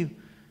 Let me tell you,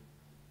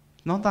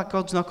 not that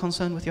God's not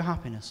concerned with your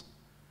happiness,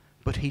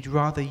 but he'd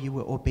rather you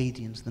were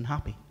obedient than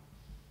happy.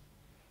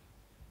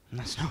 And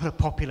that's not a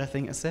popular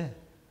thing to say.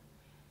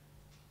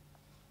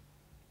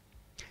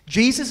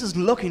 Jesus is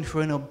looking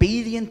for an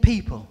obedient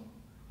people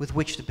with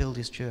which to build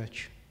his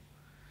church.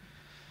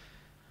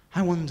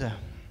 I wonder,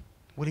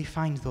 will he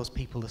find those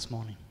people this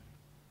morning?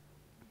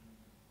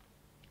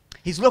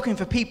 He's looking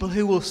for people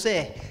who will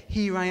say,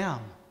 here I am,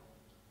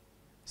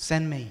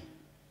 send me.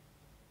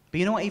 But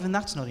you know what, even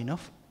that's not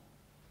enough.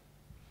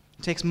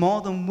 It takes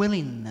more than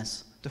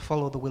willingness to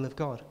follow the will of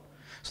God.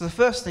 So the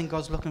first thing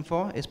God's looking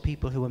for is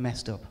people who are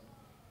messed up.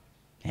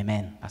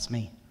 Amen, that's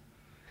me.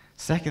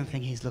 Second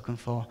thing he's looking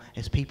for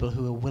is people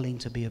who are willing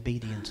to be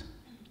obedient.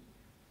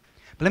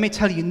 But let me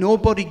tell you,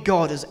 nobody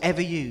God has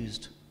ever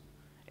used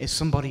is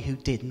somebody who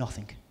did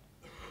nothing.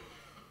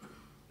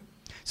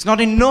 It's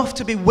not enough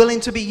to be willing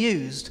to be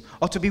used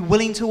or to be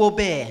willing to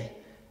obey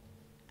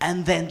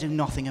and then do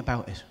nothing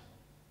about it.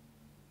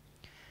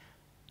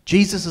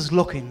 Jesus is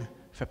looking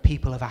for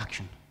people of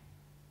action.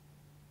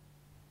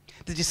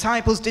 The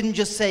disciples didn't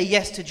just say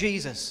yes to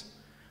Jesus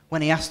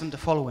when he asked them to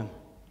follow him.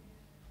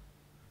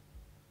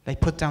 They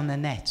put down their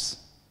nets.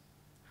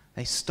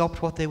 They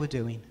stopped what they were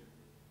doing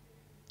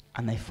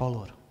and they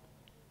followed.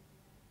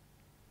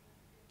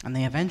 And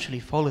they eventually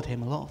followed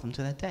him, a lot of them,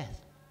 to their death.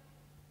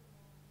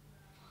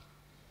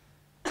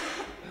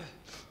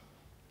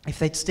 If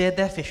they'd stayed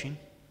there fishing,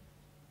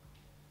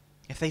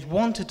 if they'd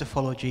wanted to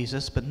follow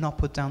Jesus but not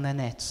put down their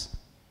nets,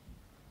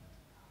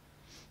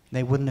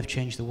 they wouldn't have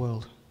changed the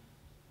world.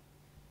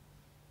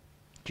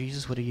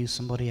 Jesus would have used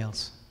somebody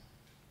else.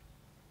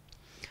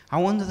 I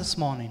wonder this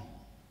morning,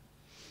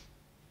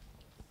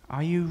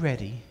 are you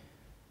ready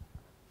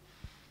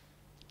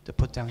to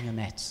put down your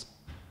nets?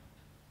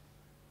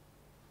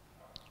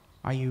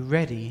 Are you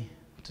ready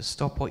to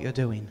stop what you're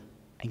doing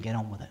and get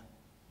on with it?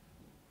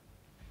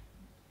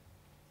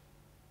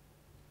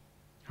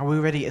 Are we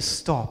ready to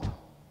stop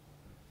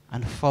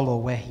and follow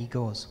where he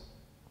goes?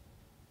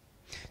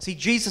 See,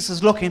 Jesus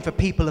is looking for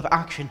people of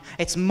action.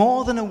 It's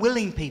more than a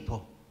willing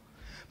people,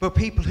 but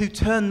people who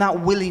turn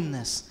that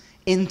willingness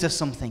into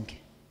something.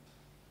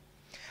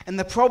 And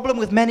the problem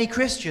with many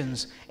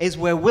Christians is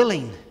we're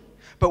willing,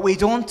 but we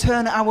don't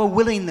turn our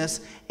willingness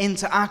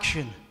into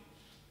action.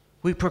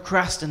 We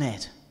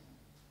procrastinate.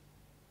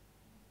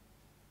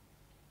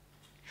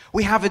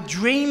 We have a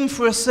dream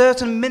for a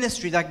certain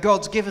ministry that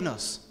God's given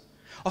us,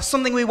 or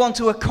something we want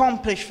to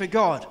accomplish for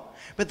God.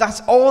 But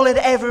that's all it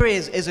ever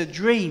is a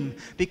dream,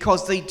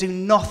 because they do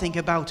nothing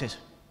about it.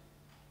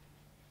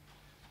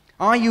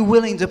 Are you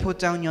willing to put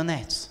down your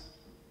nets?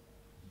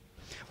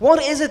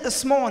 What is it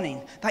this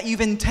morning that you've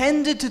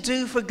intended to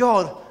do for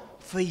God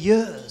for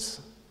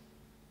years,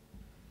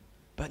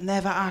 but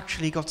never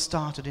actually got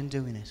started in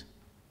doing it?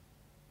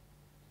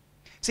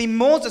 See,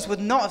 Moses would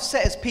not have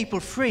set his people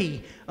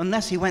free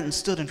unless he went and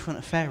stood in front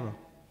of Pharaoh.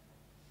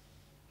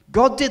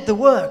 God did the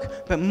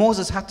work, but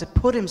Moses had to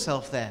put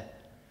himself there,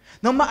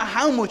 no matter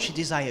how much he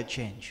desired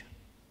change.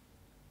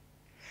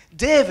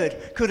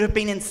 David could have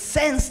been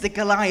incensed at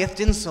Goliath's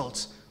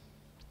insults,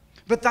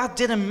 but that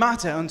didn't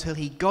matter until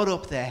he got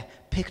up there,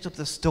 picked up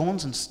the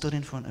stones, and stood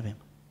in front of him.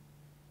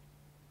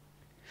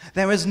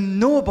 There is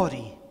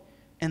nobody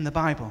in the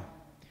Bible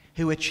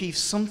who achieves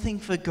something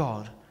for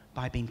God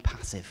by being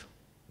passive.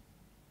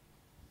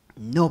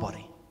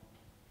 Nobody.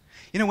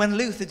 You know, when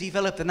Luther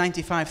developed the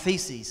 95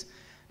 Theses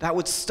that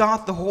would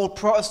start the whole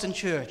Protestant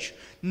church,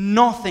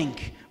 nothing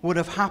would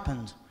have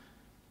happened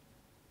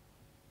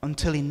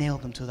until he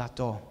nailed them to that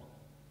door.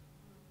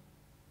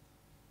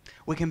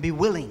 We can be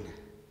willing,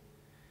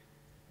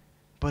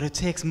 but it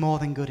takes more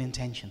than good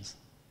intentions.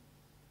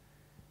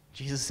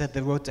 Jesus said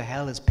the road to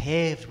hell is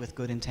paved with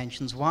good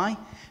intentions. Why?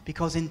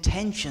 Because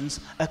intentions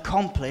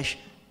accomplish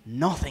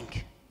nothing.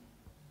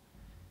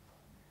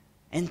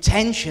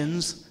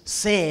 Intentions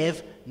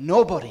save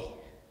nobody.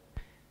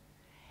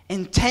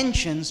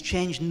 Intentions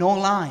change no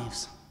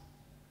lives.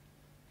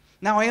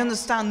 Now, I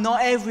understand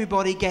not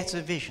everybody gets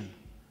a vision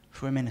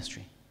for a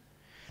ministry.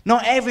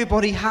 Not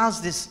everybody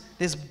has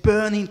this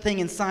burning thing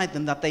inside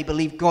them that they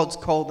believe God's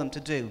called them to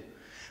do.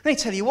 Let me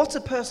tell you, what's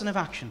a person of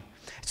action?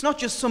 It's not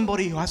just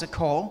somebody who has a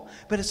call,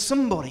 but it's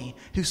somebody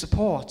who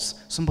supports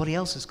somebody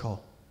else's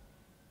call.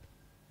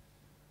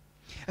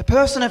 A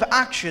person of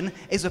action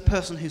is a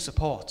person who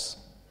supports.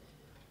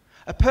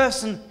 A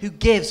person who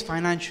gives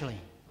financially.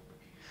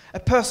 A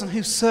person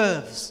who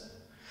serves.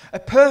 A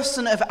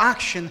person of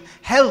action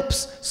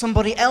helps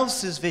somebody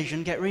else's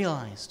vision get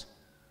realized.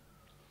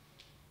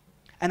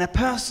 And a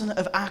person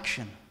of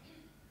action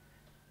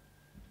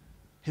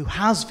who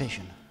has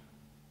vision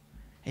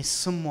is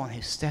someone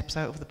who steps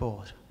out of the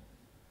boat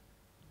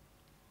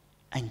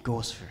and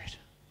goes for it.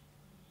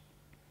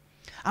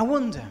 I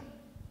wonder,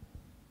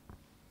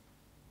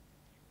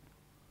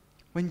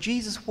 when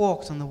Jesus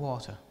walked on the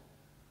water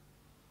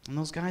and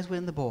those guys were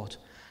in the boat,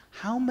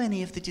 how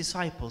many of the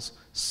disciples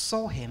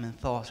saw him and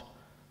thought,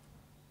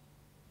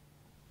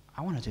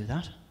 I want to do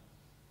that?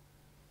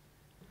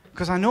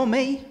 Because I know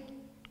me,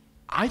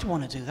 I'd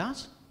want to do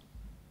that.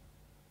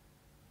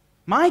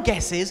 My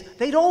guess is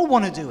they'd all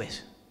want to do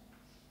it.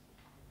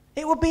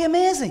 It would be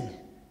amazing.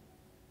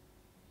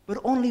 But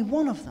only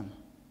one of them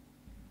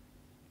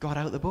got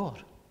out the boat.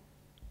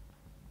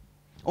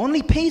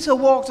 Only Peter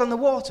walked on the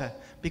water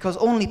because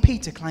only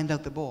Peter climbed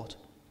out the boat.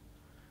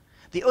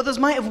 The others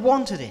might have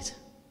wanted it,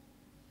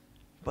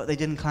 but they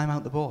didn't climb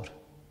out the boat.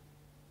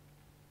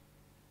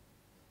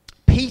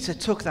 Peter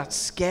took that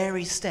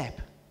scary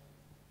step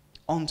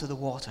onto the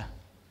water.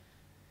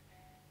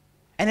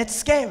 And it's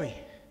scary.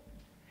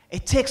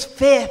 It takes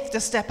faith to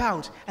step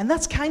out. And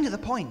that's kind of the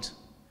point.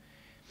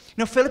 You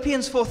know,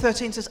 Philippians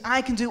 4:13 says,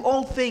 I can do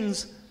all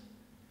things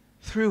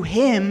through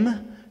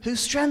him who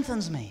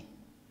strengthens me.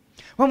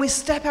 When we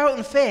step out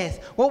in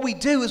faith, what we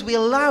do is we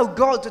allow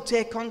God to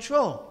take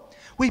control.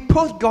 We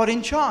put God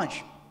in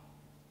charge.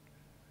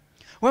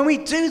 When we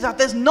do that,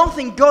 there's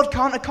nothing God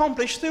can't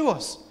accomplish through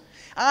us.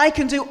 I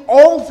can do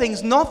all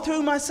things, not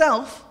through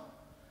myself,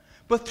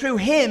 but through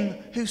him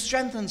who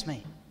strengthens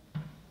me.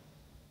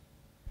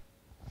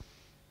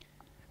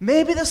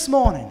 Maybe this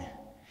morning,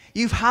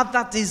 you've had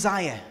that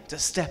desire to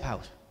step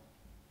out.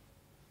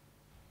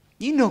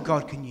 You know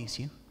God can use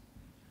you,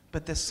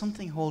 but there's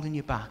something holding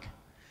you back.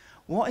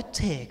 What it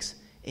takes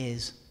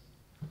is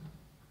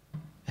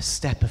a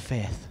step of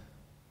faith.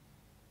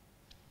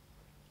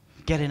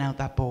 Getting out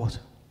that boat.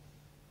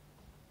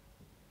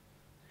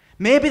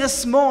 Maybe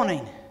this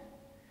morning,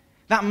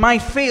 that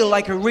might feel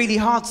like a really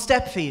hard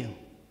step for you.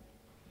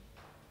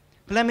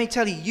 But let me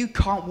tell you, you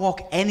can't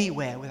walk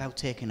anywhere without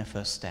taking a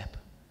first step.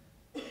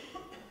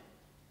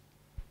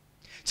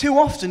 Too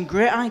often,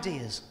 great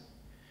ideas,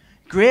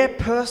 great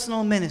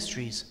personal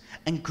ministries,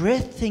 and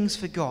great things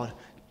for God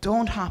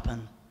don't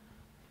happen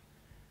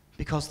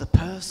because the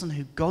person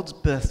who God's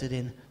birthed it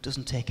in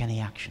doesn't take any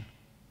action.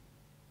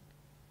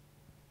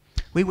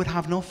 We would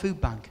have no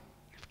food bank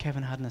if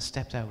Kevin hadn't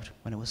stepped out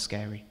when it was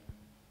scary.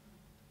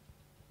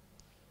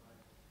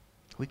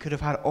 We could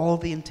have had all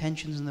the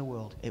intentions in the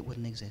world. It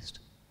wouldn't exist.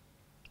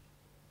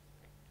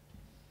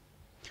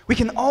 We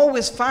can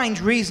always find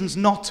reasons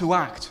not to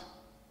act.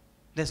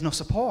 There's no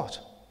support.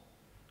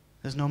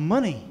 There's no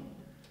money.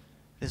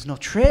 There's no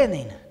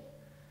training.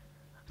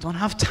 I don't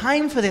have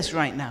time for this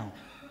right now.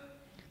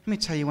 Let me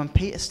tell you, when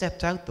Peter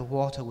stepped out, the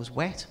water was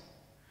wet.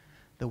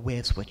 The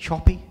waves were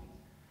choppy.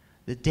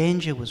 The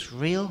danger was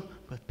real,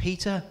 but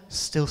Peter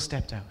still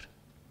stepped out.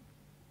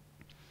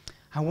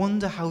 I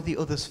wonder how the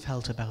others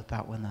felt about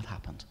that when that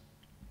happened.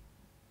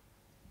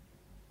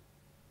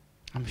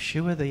 I'm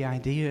sure the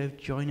idea of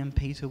joining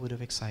Peter would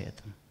have excited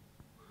them.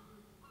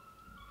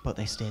 But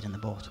they stayed in the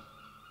boat.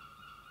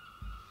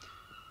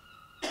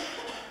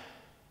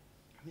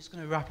 I'm just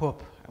going to wrap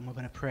up and we're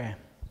going to pray.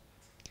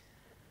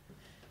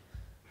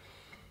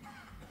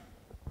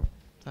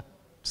 That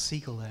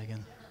seagull there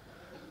again.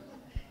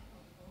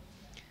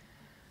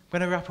 We're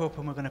going to wrap up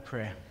and we're going to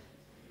pray.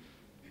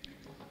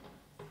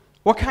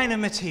 What kind of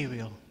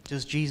material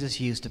does Jesus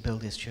use to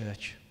build his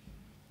church?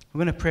 We're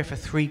going to pray for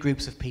 3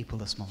 groups of people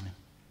this morning.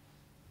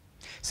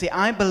 See,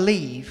 I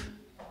believe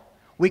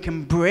we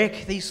can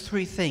break these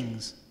 3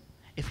 things.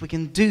 If we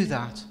can do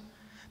that,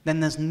 then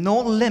there's no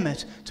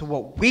limit to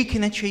what we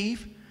can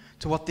achieve,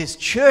 to what this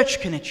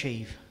church can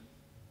achieve.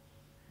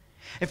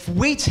 If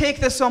we take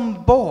this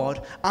on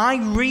board, I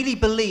really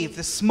believe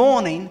this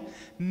morning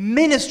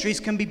ministries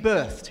can be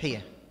birthed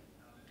here.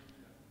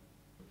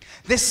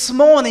 This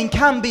morning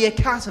can be a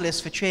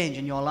catalyst for change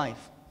in your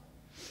life.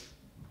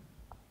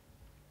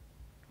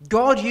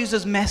 God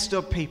uses messed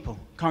up people.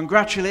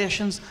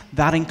 Congratulations,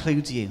 that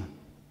includes you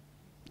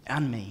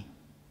and me.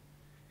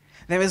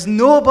 There is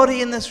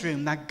nobody in this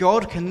room that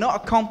God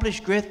cannot accomplish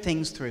great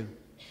things through.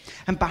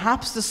 And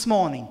perhaps this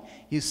morning,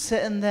 you're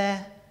sitting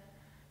there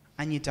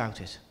and you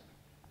doubt it.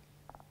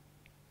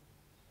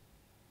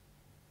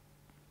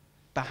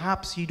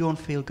 Perhaps you don't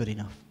feel good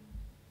enough,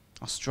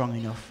 or strong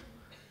enough,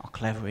 or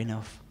clever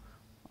enough,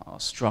 or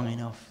strong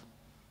enough.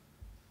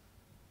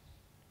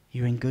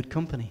 You're in good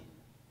company.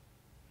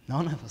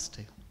 None of us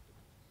do.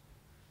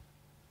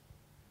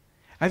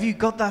 Have you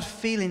got that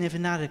feeling of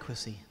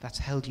inadequacy that's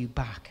held you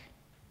back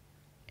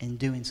in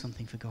doing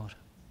something for God?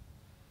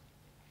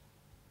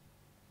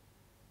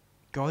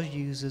 God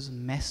uses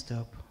messed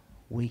up,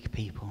 weak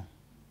people.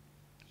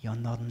 You're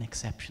not an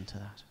exception to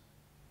that.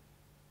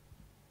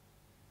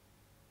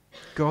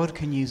 God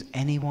can use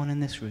anyone in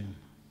this room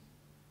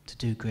to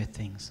do great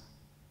things.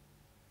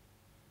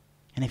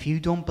 And if you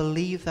don't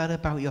believe that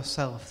about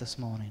yourself this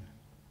morning,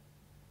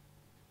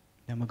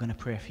 then we're going to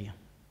pray for you.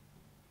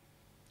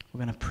 We're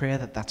going to pray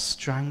that that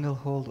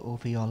stranglehold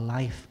over your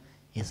life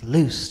is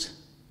loosed,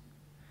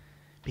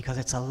 because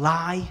it's a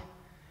lie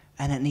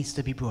and it needs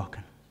to be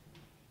broken.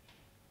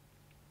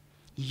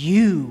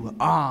 You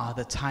are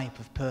the type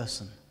of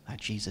person that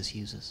Jesus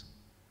uses.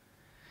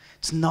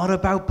 It's not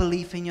about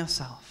belief in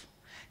yourself.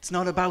 It's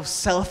not about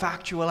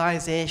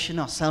self-actualization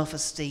or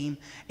self-esteem.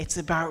 It's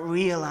about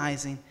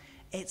realizing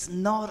it's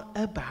not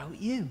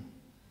about you.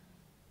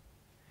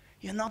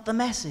 You're not the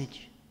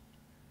message.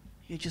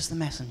 You're just the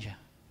messenger.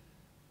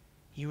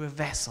 You're a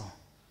vessel.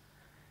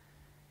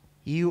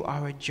 You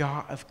are a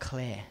jar of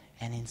clay,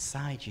 and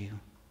inside you,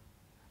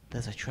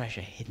 there's a treasure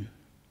hidden.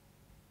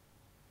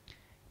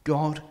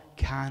 God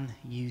can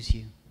use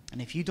you. And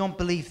if you don't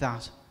believe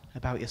that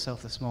about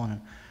yourself this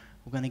morning,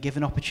 we're going to give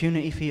an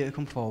opportunity for you to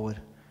come forward,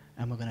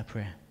 and we're going to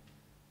pray.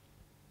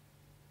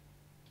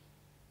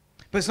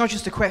 But it's not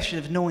just a question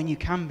of knowing you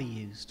can be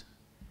used.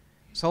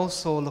 It's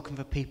also looking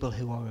for people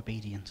who are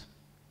obedient.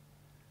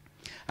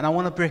 And I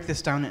want to break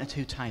this down into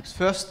two types.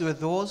 First, there are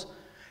those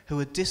who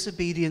are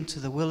disobedient to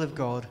the will of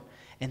God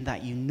in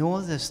that you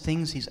know there's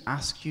things He's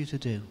asked you to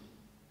do,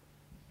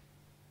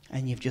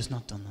 and you've just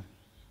not done them.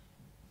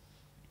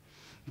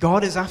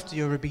 God is after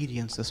your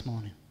obedience this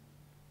morning.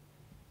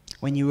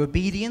 When you're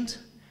obedient,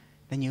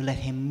 then you let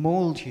Him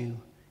mold you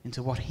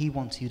into what He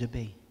wants you to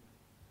be.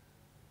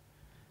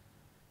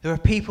 There are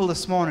people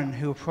this morning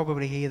who are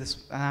probably here,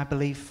 and I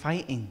believe,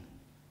 fighting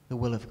the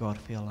will of God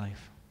for your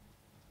life.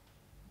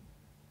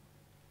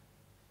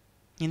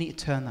 You need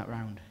to turn that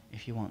round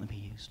if you want to be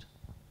used.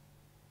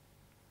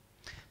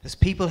 There's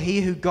people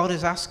here who God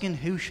is asking,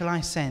 who shall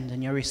I send?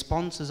 And your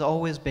response has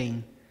always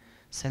been,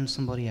 send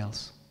somebody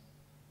else.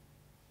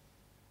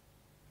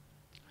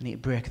 I need to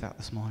break that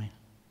this morning.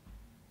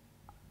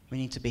 We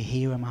need to be,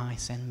 here am I,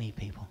 send me,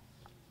 people.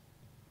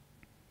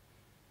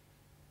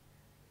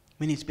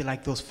 We need to be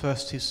like those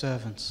first two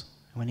servants,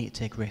 and we need to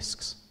take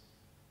risks.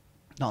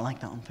 Not like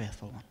that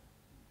unfaithful one.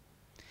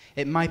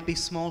 It might be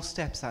small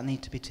steps that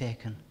need to be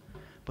taken,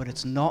 but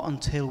it's not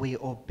until we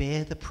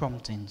obey the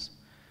promptings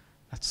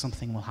that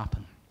something will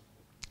happen.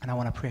 And I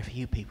want to pray for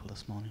you people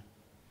this morning.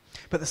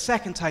 But the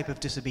second type of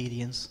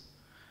disobedience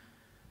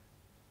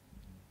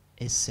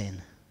is sin.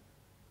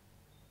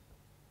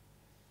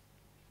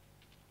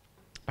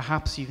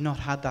 Perhaps you've not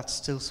had that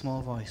still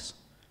small voice,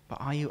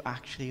 but are you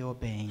actually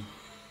obeying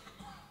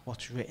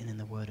what's written in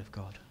the Word of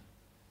God?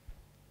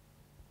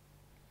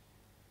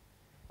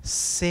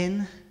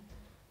 Sin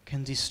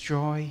can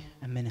destroy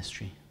a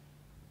ministry.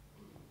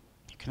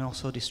 It can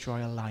also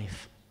destroy a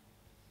life.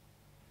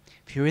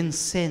 If you're in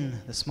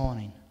sin this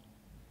morning,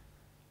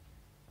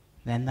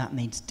 then that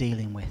needs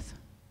dealing with.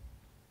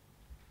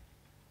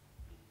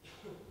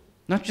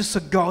 Not just so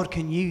God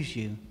can use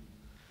you,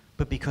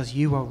 but because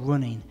you are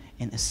running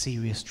into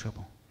serious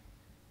trouble.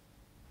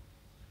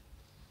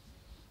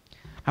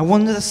 I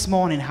wonder this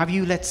morning, have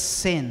you let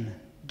sin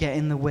get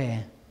in the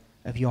way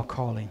of your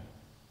calling?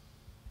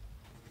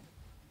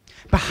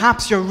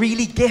 Perhaps you're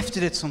really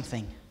gifted at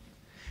something.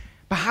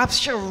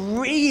 Perhaps you're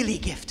really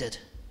gifted,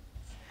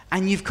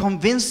 and you've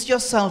convinced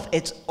yourself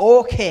it's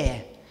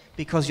okay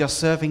because you're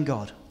serving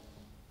God.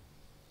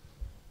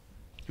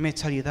 I may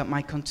tell you that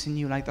might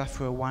continue like that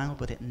for a while,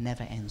 but it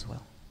never ends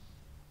well.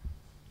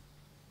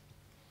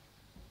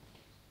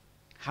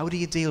 How do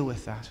you deal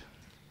with that?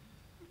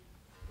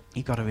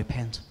 You've got to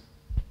repent.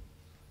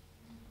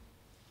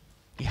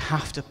 You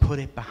have to put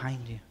it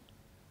behind you.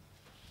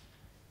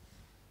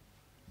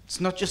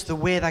 It's not just the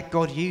way that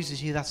God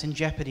uses you that's in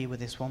jeopardy with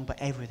this one, but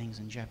everything's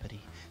in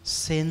jeopardy.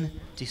 Sin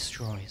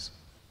destroys.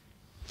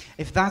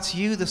 If that's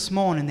you this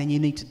morning, then you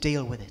need to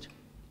deal with it.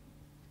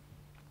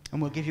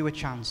 And we'll give you a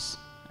chance,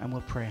 and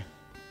we'll pray.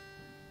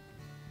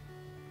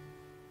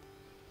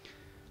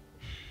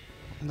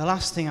 And the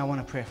last thing I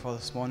want to pray for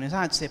this morning is,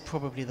 I'd say,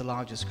 probably the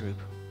largest group.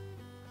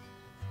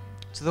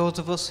 To those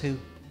of us who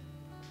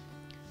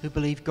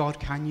believe God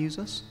can use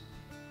us,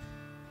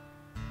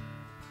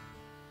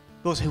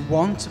 those who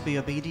want to be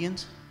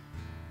obedient,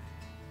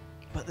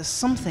 but there's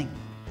something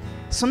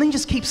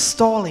just keeps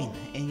stalling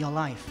in your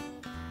life.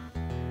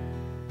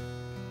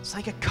 It's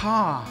like a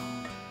car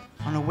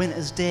on a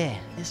winter's day.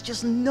 It's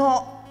just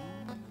not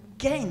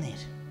getting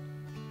it.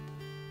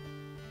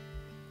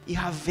 You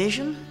have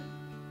vision,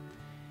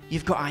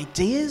 you've got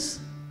ideas,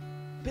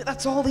 but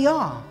that's all they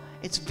are.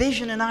 It's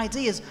vision and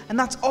ideas, and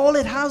that's all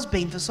it has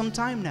been for some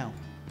time now.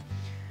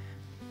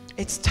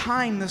 It's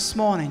time this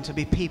morning to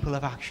be people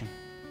of action.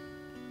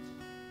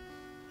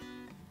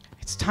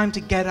 It's time to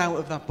get out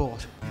of that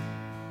boat.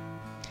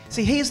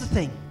 See, here's the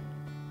thing.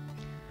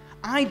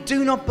 I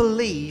do not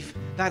believe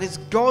that it's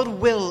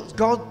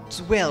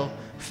God's will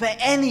for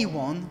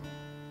anyone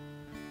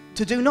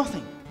to do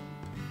nothing.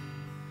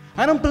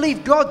 I don't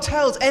believe God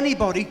tells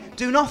anybody,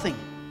 do nothing.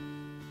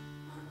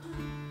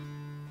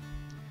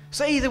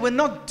 So either we're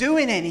not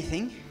doing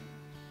anything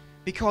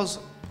because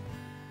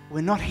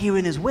we're not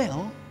hearing His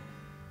will,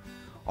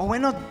 or we're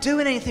not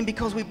doing anything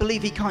because we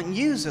believe He can't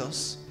use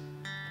us,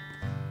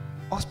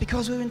 or it's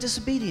because we're in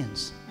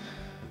disobedience.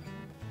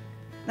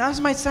 Now, this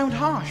might sound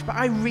harsh, but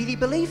I really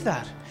believe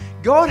that.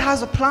 God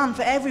has a plan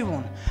for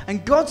everyone,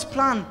 and God's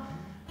plan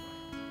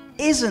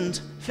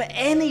isn't for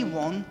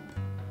anyone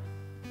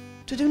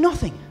to do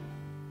nothing.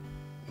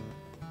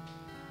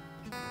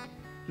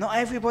 Not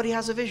everybody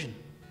has a vision,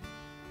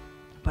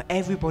 but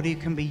everybody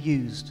can be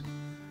used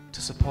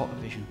to support a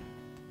vision.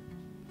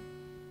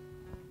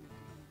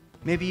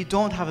 Maybe you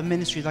don't have a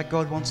ministry that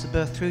God wants to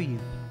birth through you.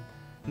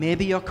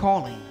 Maybe your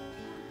calling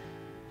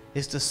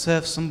is to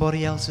serve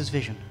somebody else's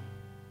vision,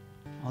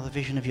 or the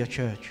vision of your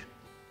church.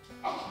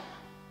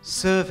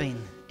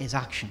 Serving is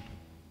action.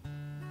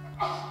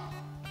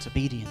 It's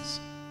obedience.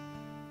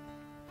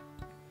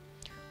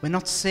 We're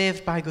not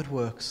saved by good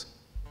works,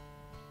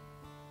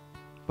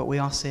 but we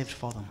are saved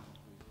for them.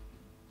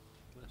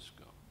 Let's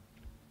go.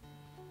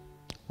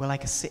 We're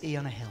like a city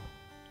on a hill,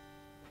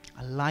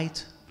 a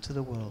light to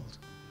the world.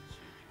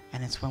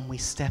 And it's when we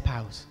step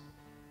out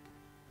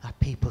that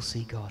people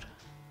see God.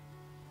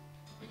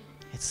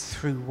 It's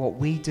through what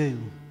we do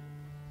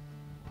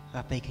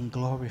that they can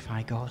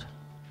glorify God.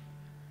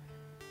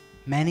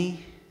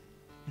 Many,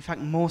 in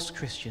fact most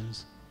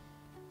Christians,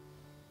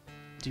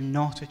 do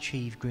not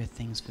achieve great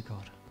things for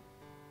God.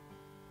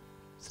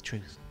 It's the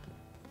truth.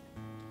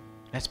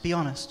 Let's be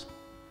honest.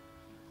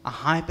 A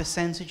high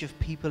percentage of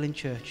people in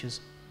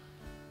churches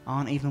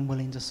aren't even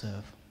willing to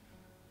serve.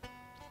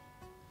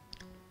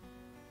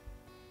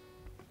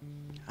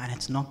 And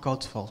it's not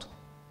God's fault.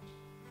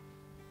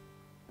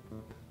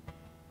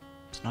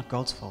 It's not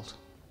God's fault.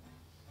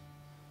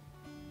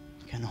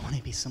 It can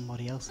only be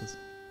somebody else's.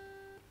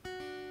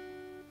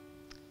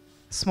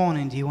 This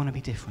morning, do you want to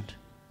be different?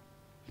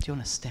 Do you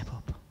want to step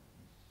up?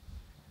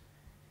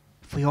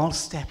 If we all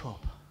step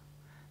up,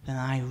 then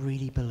I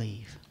really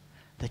believe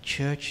the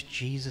church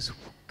Jesus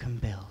can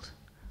build,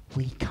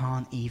 we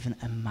can't even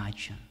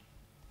imagine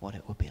what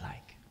it would be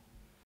like.